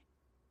friend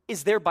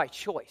is there by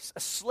choice. A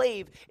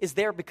slave is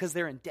there because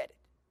they're indebted.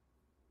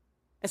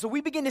 And so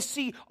we begin to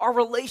see our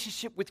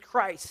relationship with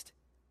Christ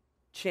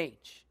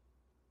change.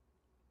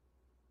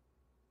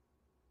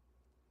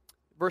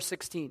 Verse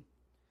 16.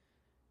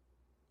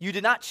 You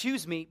did not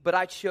choose me, but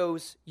I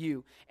chose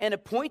you, and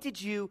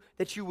appointed you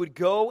that you would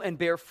go and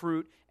bear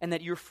fruit, and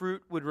that your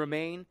fruit would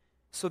remain,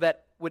 so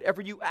that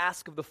whatever you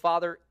ask of the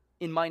Father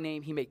in my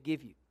name, he may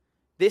give you.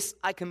 This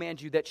I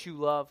command you, that you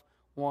love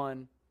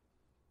one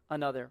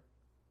another.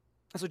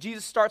 And so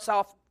Jesus starts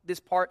off this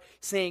part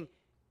saying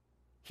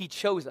he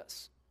chose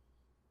us.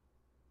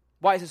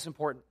 Why is this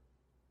important?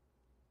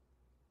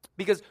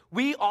 Because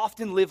we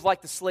often live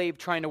like the slave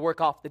trying to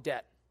work off the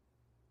debt.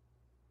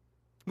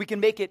 We can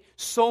make it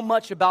so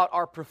much about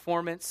our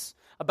performance,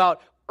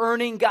 about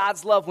earning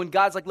God's love, when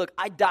God's like, look,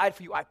 I died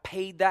for you. I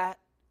paid that.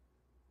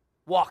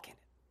 Walk in it.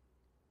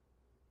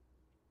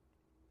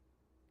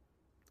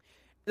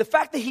 The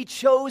fact that he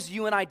chose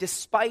you and I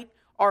despite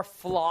our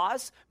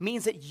flaws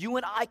means that you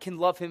and I can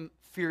love him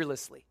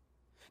fearlessly.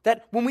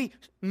 That when we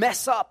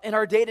mess up in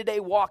our day-to-day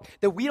walk,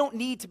 that we don't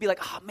need to be like,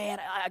 oh man,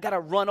 I got to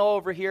run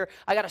over here.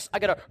 I got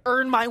to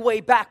earn my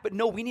way back. But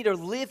no, we need to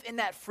live in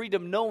that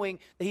freedom knowing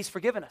that he's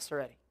forgiven us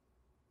already.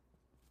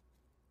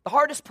 The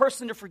hardest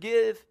person to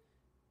forgive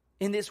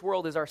in this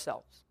world is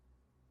ourselves.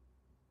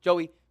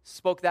 Joey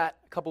spoke that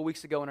a couple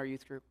weeks ago in our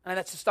youth group, and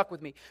that's just stuck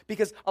with me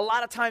because a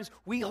lot of times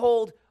we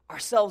hold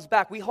ourselves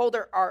back. We hold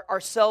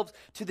ourselves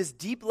to this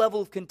deep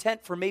level of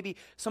content for maybe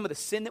some of the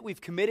sin that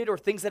we've committed or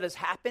things that has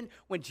happened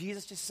when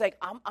Jesus just said,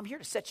 I'm here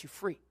to set you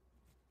free.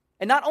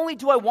 And not only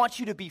do I want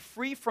you to be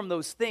free from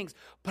those things,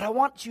 but I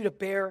want you to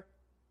bear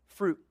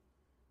fruit.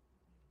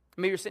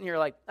 Maybe you're sitting here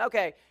like,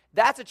 okay,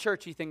 that's a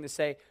churchy thing to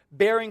say,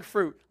 bearing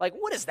fruit. Like,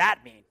 what does that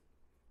mean?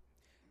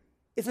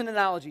 It's an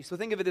analogy, so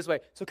think of it this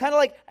way. So kind of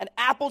like an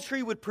apple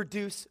tree would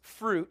produce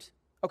fruit,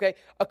 okay?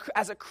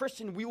 As a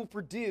Christian, we will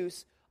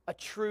produce a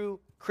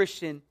true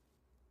Christian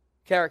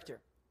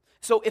character.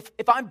 So if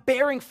I'm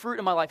bearing fruit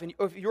in my life, and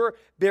if you're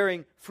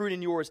bearing fruit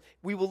in yours,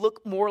 we will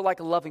look more like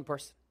a loving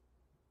person.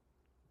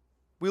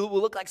 We will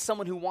look like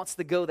someone who wants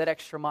to go that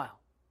extra mile.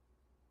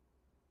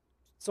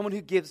 Someone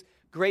who gives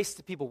grace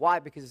to people. Why?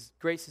 Because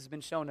grace has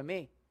been shown to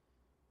me.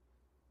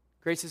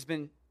 Grace has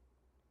been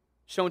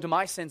shown to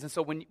my sins, and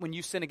so when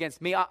you sin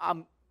against me, if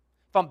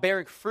I'm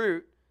bearing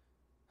fruit,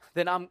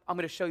 then I'm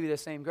going to show you the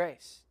same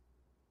grace.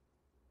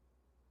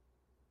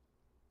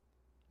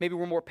 Maybe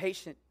we're more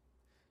patient.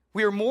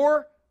 We are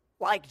more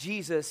like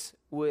Jesus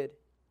would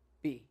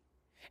be.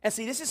 And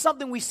see, this is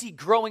something we see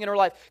growing in our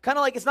life. Kind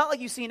of like, it's not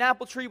like you see an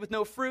apple tree with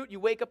no fruit, you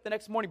wake up the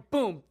next morning,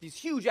 boom, these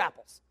huge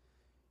apples.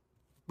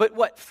 But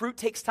what? Fruit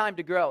takes time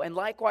to grow, and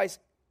likewise,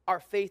 our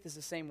faith is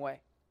the same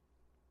way.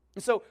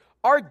 And so,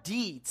 our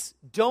deeds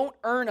don't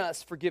earn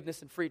us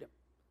forgiveness and freedom.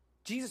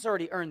 Jesus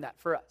already earned that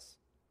for us.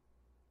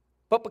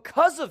 But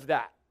because of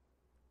that,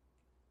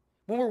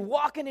 when we're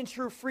walking in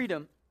true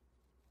freedom,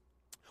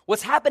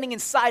 what's happening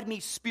inside me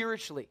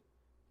spiritually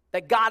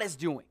that God is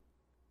doing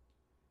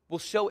will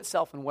show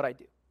itself in what I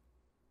do.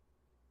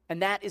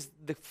 And that is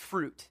the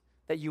fruit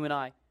that you and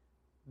I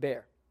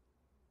bear.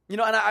 You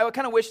know, and I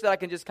kind of wish that I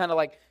can just kind of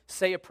like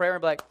say a prayer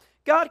and be like,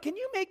 God, can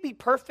you make me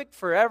perfect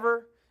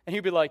forever? And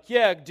he'd be like,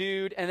 yeah,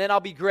 dude, and then I'll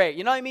be great.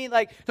 You know what I mean?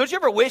 Like, don't you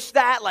ever wish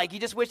that? Like, you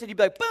just wish that you'd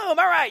be like, boom, all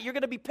right, you're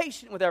going to be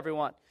patient with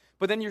everyone.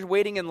 But then you're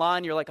waiting in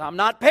line, you're like, I'm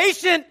not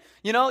patient.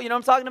 You know what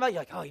I'm talking about?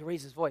 You're like, oh, he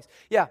raised his voice.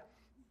 Yeah.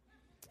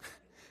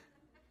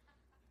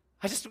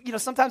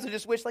 Sometimes I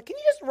just wish, like, can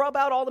you just rub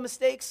out all the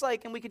mistakes,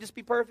 like, and we could just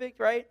be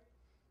perfect, right?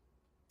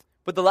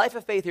 But the life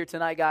of faith here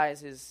tonight,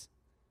 guys, it's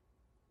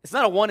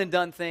not a one and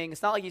done thing.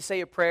 It's not like you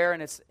say a prayer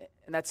and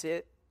that's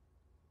it.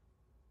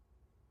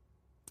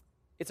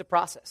 It's a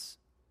process.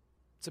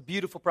 It's a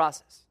beautiful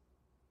process.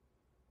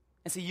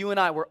 And see, you and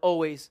I, we're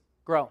always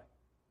growing.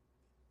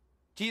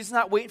 Jesus is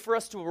not waiting for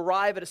us to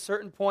arrive at a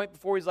certain point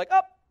before he's like,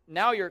 oh,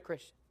 now you're a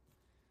Christian.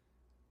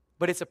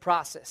 But it's a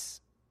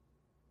process.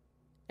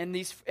 And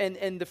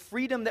the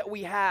freedom that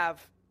we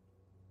have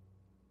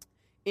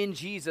in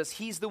Jesus,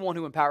 he's the one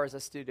who empowers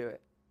us to do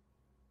it.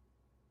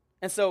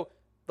 And so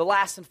the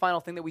last and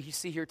final thing that we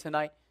see here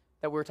tonight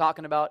that we're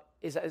talking about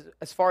is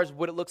as far as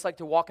what it looks like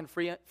to walk in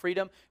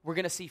freedom, we're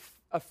going to see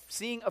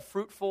seeing a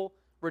fruitful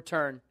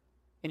return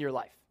in your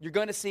life. You're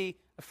going to see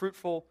a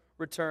fruitful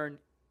return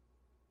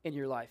in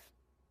your life.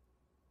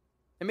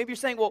 And maybe you're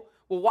saying, well,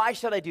 why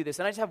should I do this?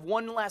 And I just have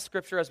one last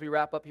scripture as we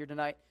wrap up here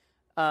tonight.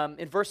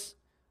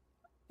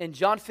 In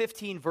John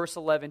 15, verse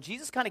 11,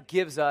 Jesus kind of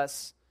gives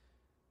us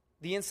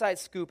the inside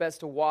scoop as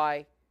to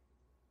why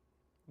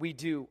we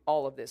do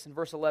all of this. In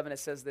verse 11, it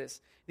says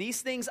this: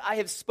 these things I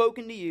have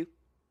spoken to you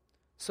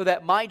so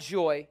that my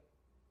joy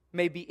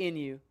may be in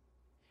you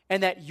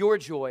and that your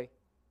joy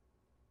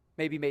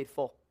may be made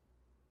full.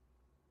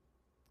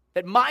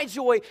 That my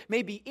joy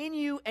may be in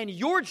you and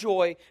your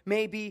joy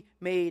may be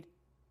made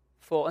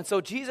full. And so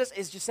Jesus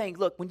is just saying,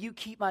 look, when you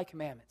keep my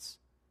commandments,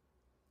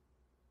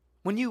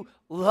 when you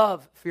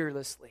love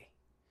fearlessly,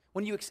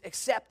 when you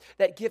accept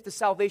that gift of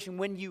salvation,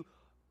 when you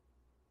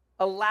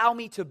allow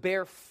me to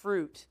bear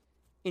fruit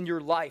in your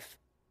life,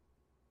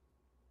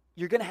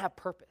 you're going to have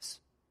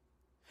purpose.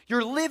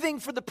 You're living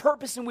for the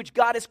purpose in which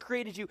God has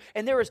created you,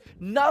 and there is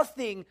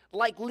nothing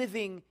like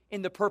living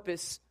in the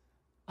purpose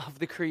of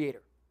the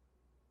Creator.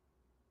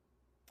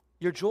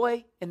 Your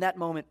joy in that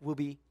moment will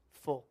be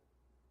full.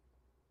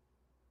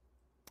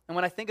 And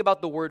when I think about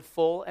the word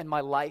full in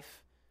my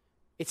life,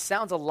 it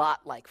sounds a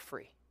lot like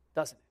free,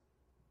 doesn't it?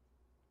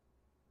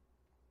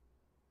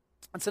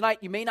 And tonight,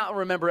 you may not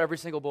remember every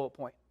single bullet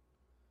point,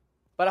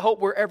 but I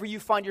hope wherever you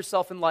find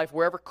yourself in life,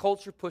 wherever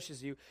culture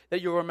pushes you,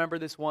 that you'll remember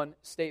this one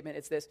statement.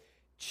 It's this: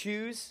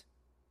 choose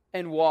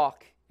and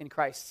walk in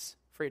Christ's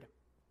freedom.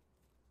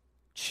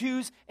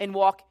 Choose and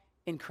walk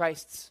in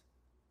Christ's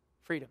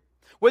freedom.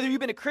 Whether you've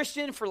been a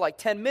Christian for like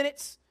 10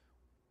 minutes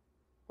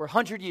or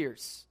 100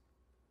 years,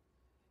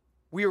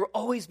 we will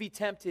always be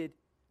tempted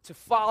to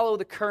follow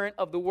the current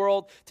of the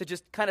world, to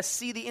just kind of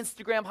see the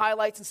Instagram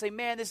highlights and say,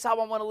 man, this is how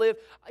I want to live.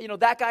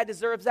 That guy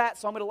deserves that,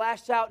 so I'm going to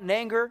lash out in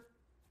anger.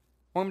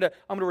 I'm going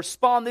to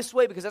respond this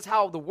way because that's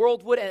how the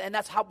world would, and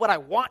that's what I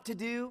want to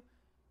do.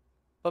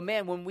 But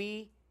man, when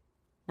we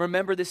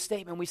remember this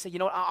statement, we say,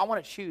 I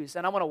want to choose,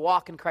 and I want to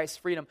walk in Christ's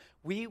freedom,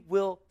 we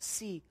will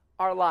see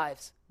our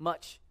lives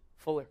much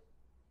fuller.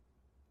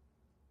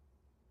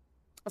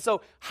 And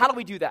so, how do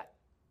we do that?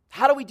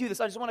 How do we do this?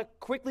 I just want to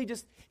quickly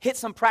just hit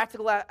some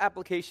practical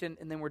application,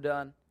 and then we're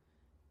done.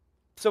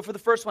 So for the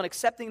first one,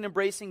 accepting and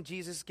embracing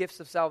Jesus' gifts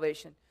of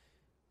salvation.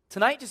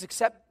 Tonight, just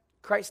accept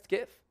Christ's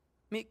gift.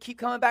 Keep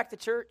coming back to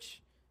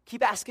church.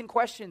 Keep asking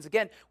questions.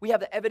 Again, we have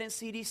the evidence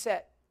CD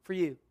set for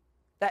you.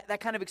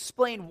 That kind of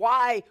explain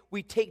why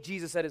we take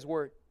Jesus at his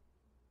word.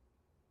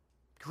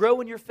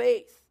 Grow in your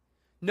faith.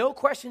 No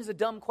question is a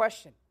dumb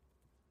question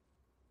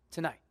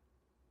tonight.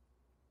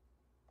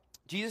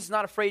 Jesus is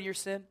not afraid of your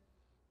sin.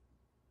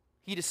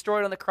 He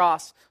destroyed on the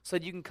cross so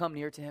that you can come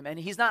near to him. And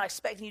he's not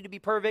expecting you to be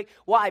perfect.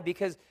 Why?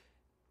 Because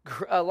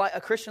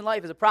a Christian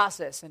life is a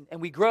process,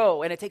 and we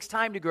grow, and it takes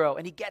time to grow,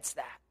 and he gets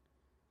that.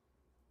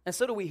 And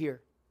so do we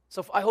here.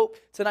 So I hope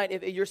tonight,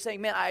 if you're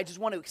saying, man, I just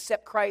want to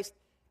accept Christ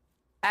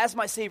as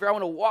my Savior, I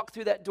want to walk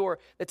through that door,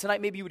 that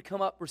tonight maybe you would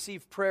come up,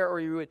 receive prayer, or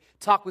you would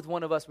talk with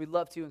one of us. We'd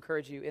love to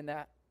encourage you in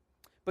that.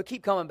 But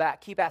keep coming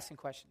back. Keep asking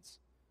questions.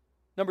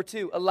 Number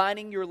 2,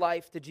 aligning your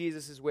life to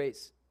Jesus'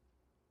 ways.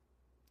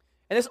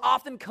 And this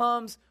often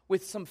comes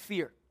with some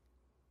fear.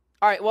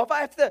 All right, well, if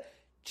I have to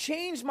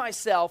change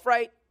myself,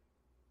 right,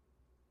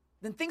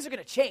 then things are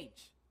going to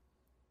change.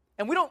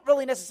 And we don't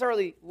really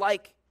necessarily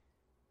like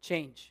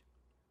change.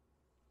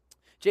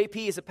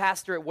 JP is a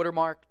pastor at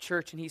Watermark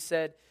Church, and he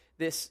said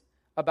this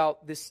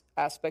about this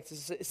aspect. He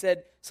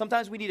said,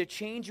 sometimes we need to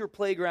change your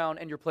playground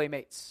and your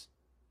playmates.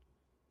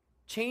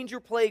 Change your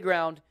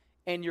playground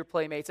and your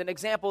playmates. An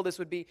example of this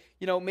would be,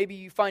 maybe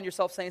you find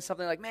yourself saying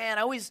something like, man,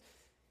 I always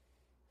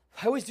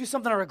do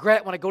something I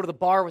regret when I go to the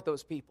bar with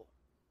those people.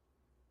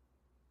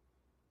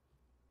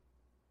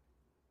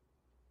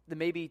 Then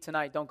maybe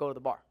tonight, don't go to the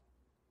bar.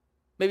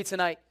 Maybe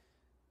tonight,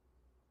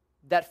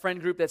 that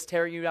friend group that's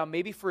tearing you down,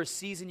 maybe for a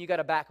season you got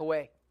to back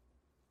away.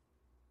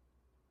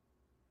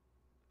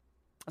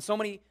 So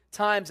many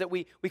times that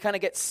we kind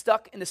of get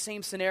stuck in the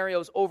same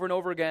scenarios over and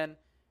over again,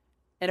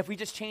 and if we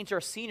just change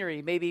our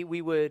scenery, maybe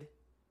we would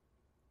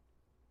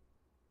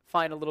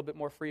find a little bit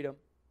more freedom.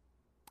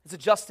 It's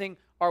adjusting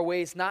our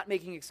ways, not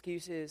making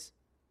excuses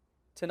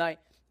tonight.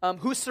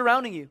 Who's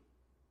surrounding you?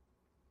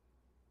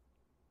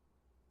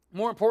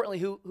 More importantly,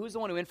 who's the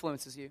one who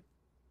influences you?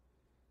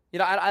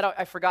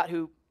 I forgot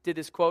who did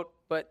this quote,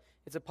 but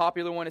it's a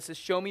popular one. It says,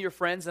 show me your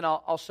friends and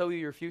I'll show you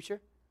your future.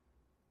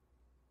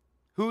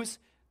 Who's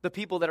the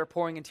people that are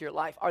pouring into your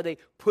life? Are they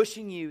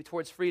pushing you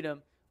towards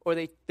freedom, or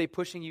are they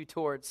pushing you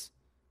towards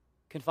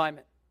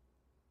confinement?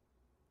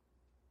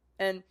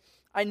 And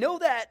I know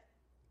that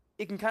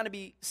it can kind of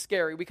be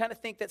scary. We kind of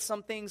think that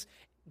some things,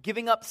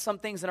 giving up some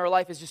things in our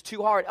life is just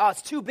too hard. Oh,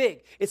 it's too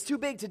big. It's too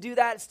big to do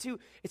that.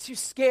 It's too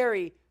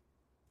scary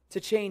to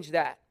change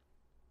that.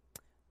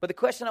 But the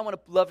question I want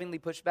to lovingly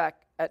push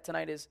back at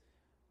tonight is,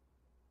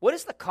 what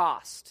is the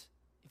cost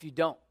if you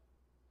don't?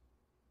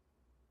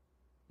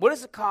 What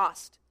is the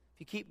cost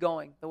if you keep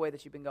going the way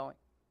that you've been going?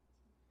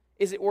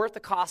 Is it worth the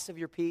cost of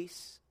your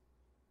peace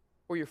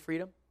or your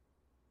freedom?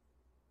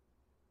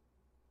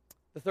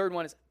 The third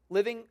one is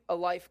living a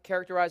life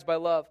characterized by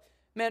love.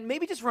 Man,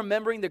 maybe just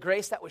remembering the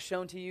grace that was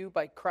shown to you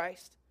by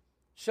Christ.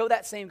 Show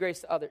that same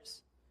grace to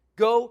others.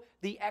 Go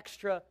the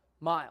extra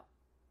mile.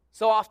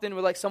 So often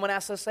we're like, someone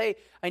asks us, hey,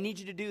 I need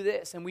you to do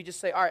this. And we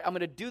just say, all right, I'm going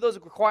to do those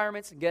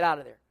requirements and get out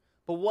of there.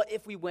 But what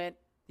if we went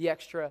the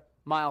extra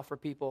mile for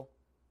people?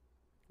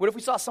 What if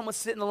we saw someone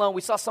sitting alone?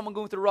 We saw someone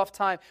going through a rough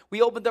time.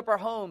 We opened up our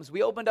homes.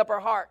 We opened up our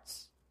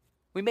hearts.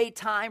 We made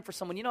time for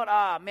someone. You know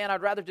what? Man,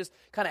 I'd rather just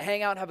kind of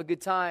hang out and have a good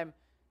time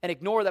and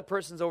ignore that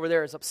person's over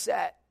there is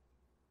upset.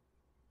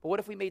 But what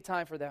if we made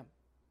time for them?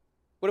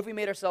 What if we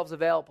made ourselves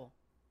available?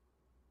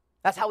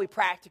 That's how we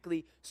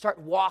practically start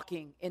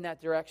walking in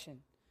that direction.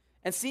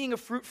 And seeing a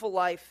fruitful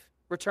life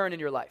return in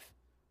your life.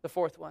 The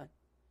fourth one.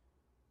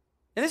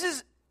 And this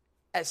is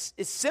as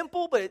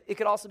simple, but it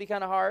could also be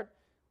kind of hard,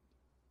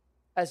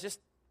 as just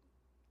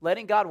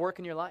letting God work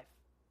in your life.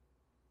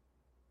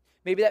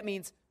 Maybe that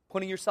means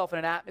putting yourself in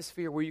an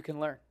atmosphere where you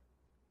can learn,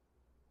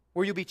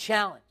 where you'll be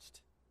challenged,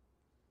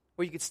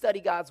 where you can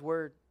study God's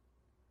word,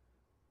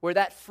 where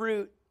that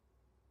fruit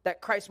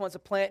that Christ wants to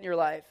plant in your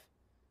life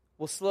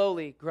will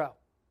slowly grow.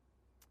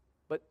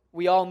 But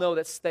we all know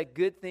that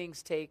good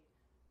things take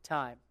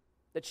time.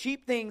 The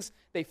cheap things,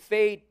 they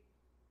fade,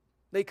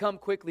 they come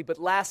quickly, but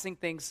lasting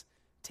things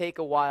take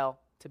a while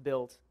to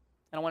build.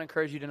 And I want to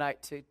encourage you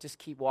tonight to just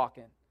keep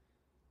walking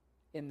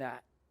in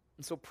that.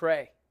 And so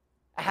pray.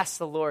 Ask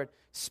the Lord.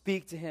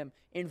 Speak to him.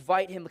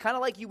 Invite him. Kind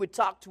of like you would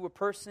talk to a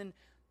person.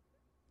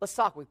 Let's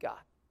talk with God.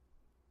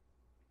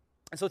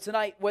 And so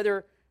tonight,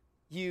 whether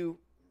you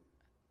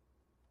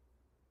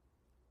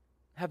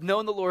have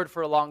known the Lord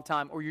for a long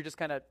time, or you're just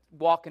kind of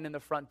walking in the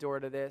front door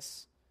to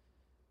this,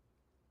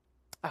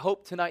 I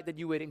hope tonight that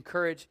you would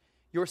encourage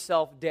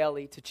yourself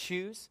daily to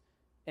choose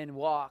and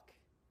walk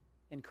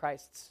in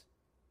Christ's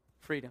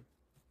freedom.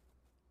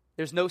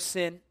 There's no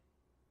sin,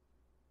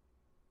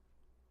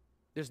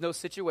 there's no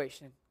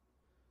situation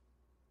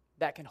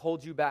that can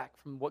hold you back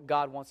from what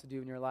God wants to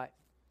do in your life.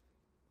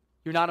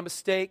 You're not a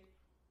mistake.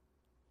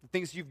 The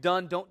things you've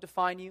done don't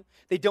define you.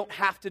 They don't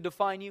have to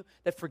define you.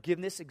 That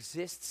forgiveness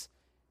exists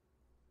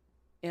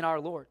in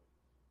our Lord.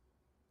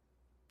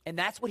 And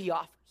that's what He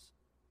offers.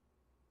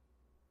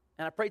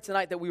 And I pray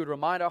tonight that we would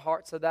remind our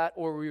hearts of that,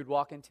 or we would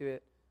walk into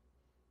it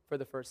for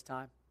the first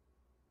time.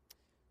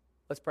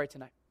 Let's pray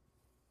tonight.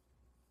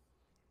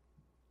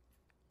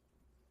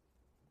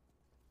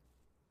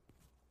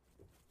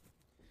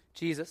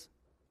 Jesus,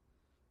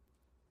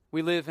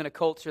 we live in a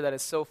culture that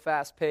is so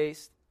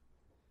fast-paced,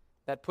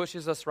 that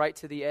pushes us right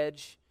to the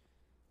edge,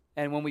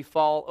 and when we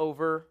fall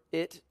over,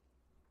 it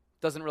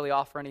doesn't really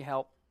offer any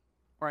help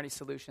or any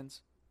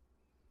solutions.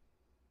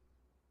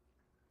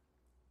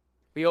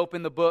 We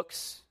open the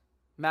books,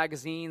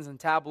 magazines, and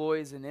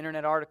tabloids, and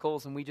internet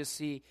articles, and we just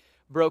see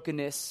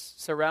brokenness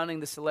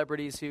surrounding the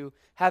celebrities who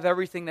have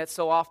everything that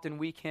so often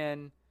we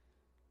can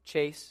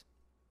chase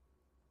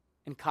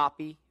and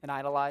copy and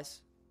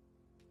idolize.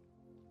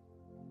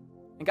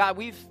 And God,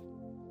 we've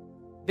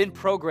been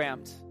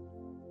programmed.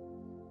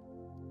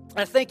 And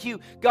I thank you,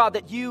 God,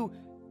 that you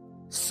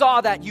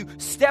saw that. You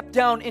stepped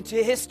down into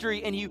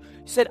history and you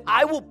said,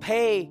 I will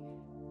pay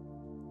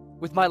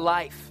with my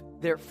life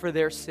for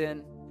their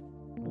sin.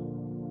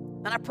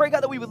 And I pray,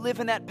 God, that we would live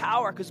in that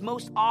power, because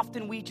most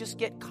often we just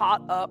get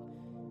caught up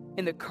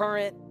in the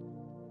current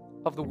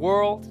of the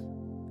world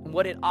and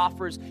what it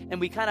offers, and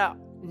we kind of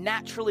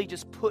naturally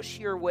just push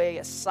your way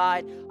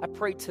aside. I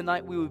pray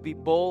tonight we would be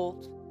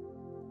bold.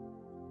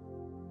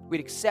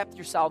 We'd accept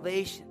your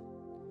salvation.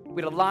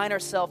 We'd align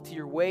ourselves to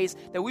your ways,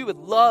 that we would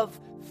love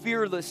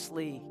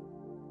fearlessly.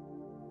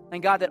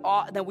 And God,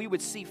 that we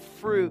would see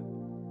fruit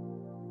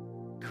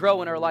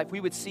grow in our life.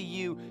 We would see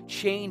you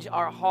change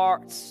our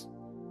hearts.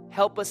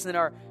 Help us in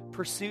our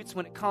pursuits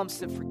when it comes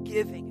to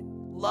forgiving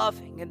and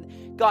loving.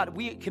 And God,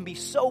 we can be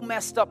so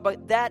messed up,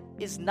 but that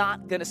is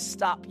not going to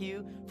stop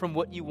you from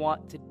what you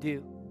want to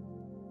do.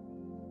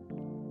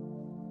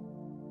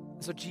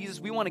 So Jesus,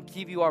 we want to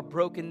give you our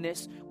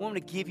brokenness. We want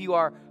to give you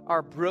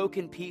our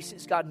broken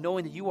pieces, God,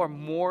 knowing that you are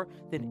more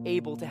than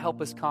able to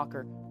help us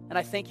conquer. And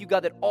I thank you,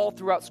 God, that all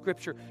throughout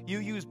Scripture, you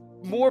use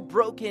more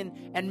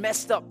broken and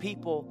messed up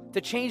people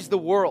to change the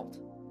world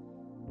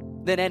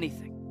than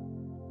anything.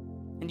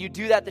 And you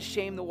do that to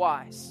shame the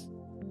wise.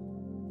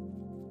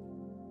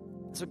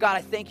 So God,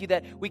 I thank you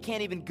that we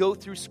can't even go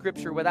through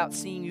Scripture without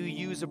seeing you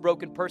use a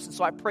broken person.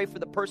 So I pray for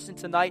the person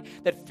tonight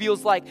that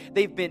feels like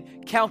they've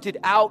been counted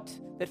out,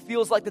 that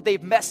feels like that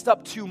they've messed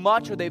up too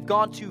much or they've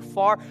gone too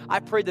far. I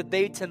pray that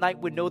they tonight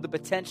would know the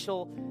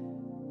potential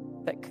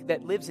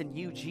that lives in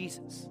you,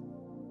 Jesus.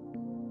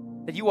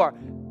 That you are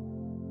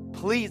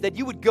pleased, that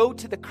you would go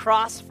to the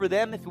cross for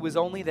them if it was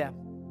only them.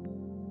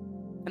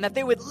 And that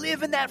they would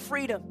live in that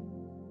freedom.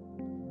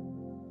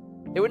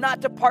 They would not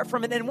depart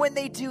from it. And when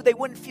they do, they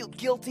wouldn't feel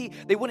guilty.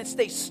 They wouldn't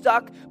stay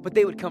stuck, but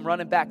they would come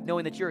running back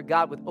knowing that you're a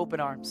God with open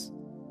arms.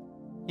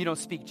 You don't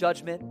speak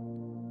judgment,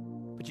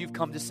 but you've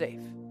come to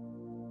save.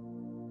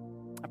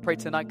 I pray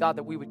tonight, God,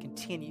 that we would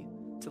continue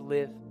to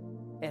live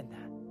in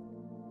that.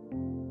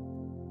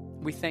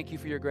 We thank you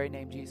for your great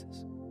name,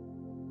 Jesus.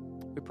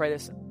 We pray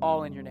this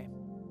all in your name.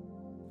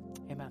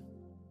 Amen.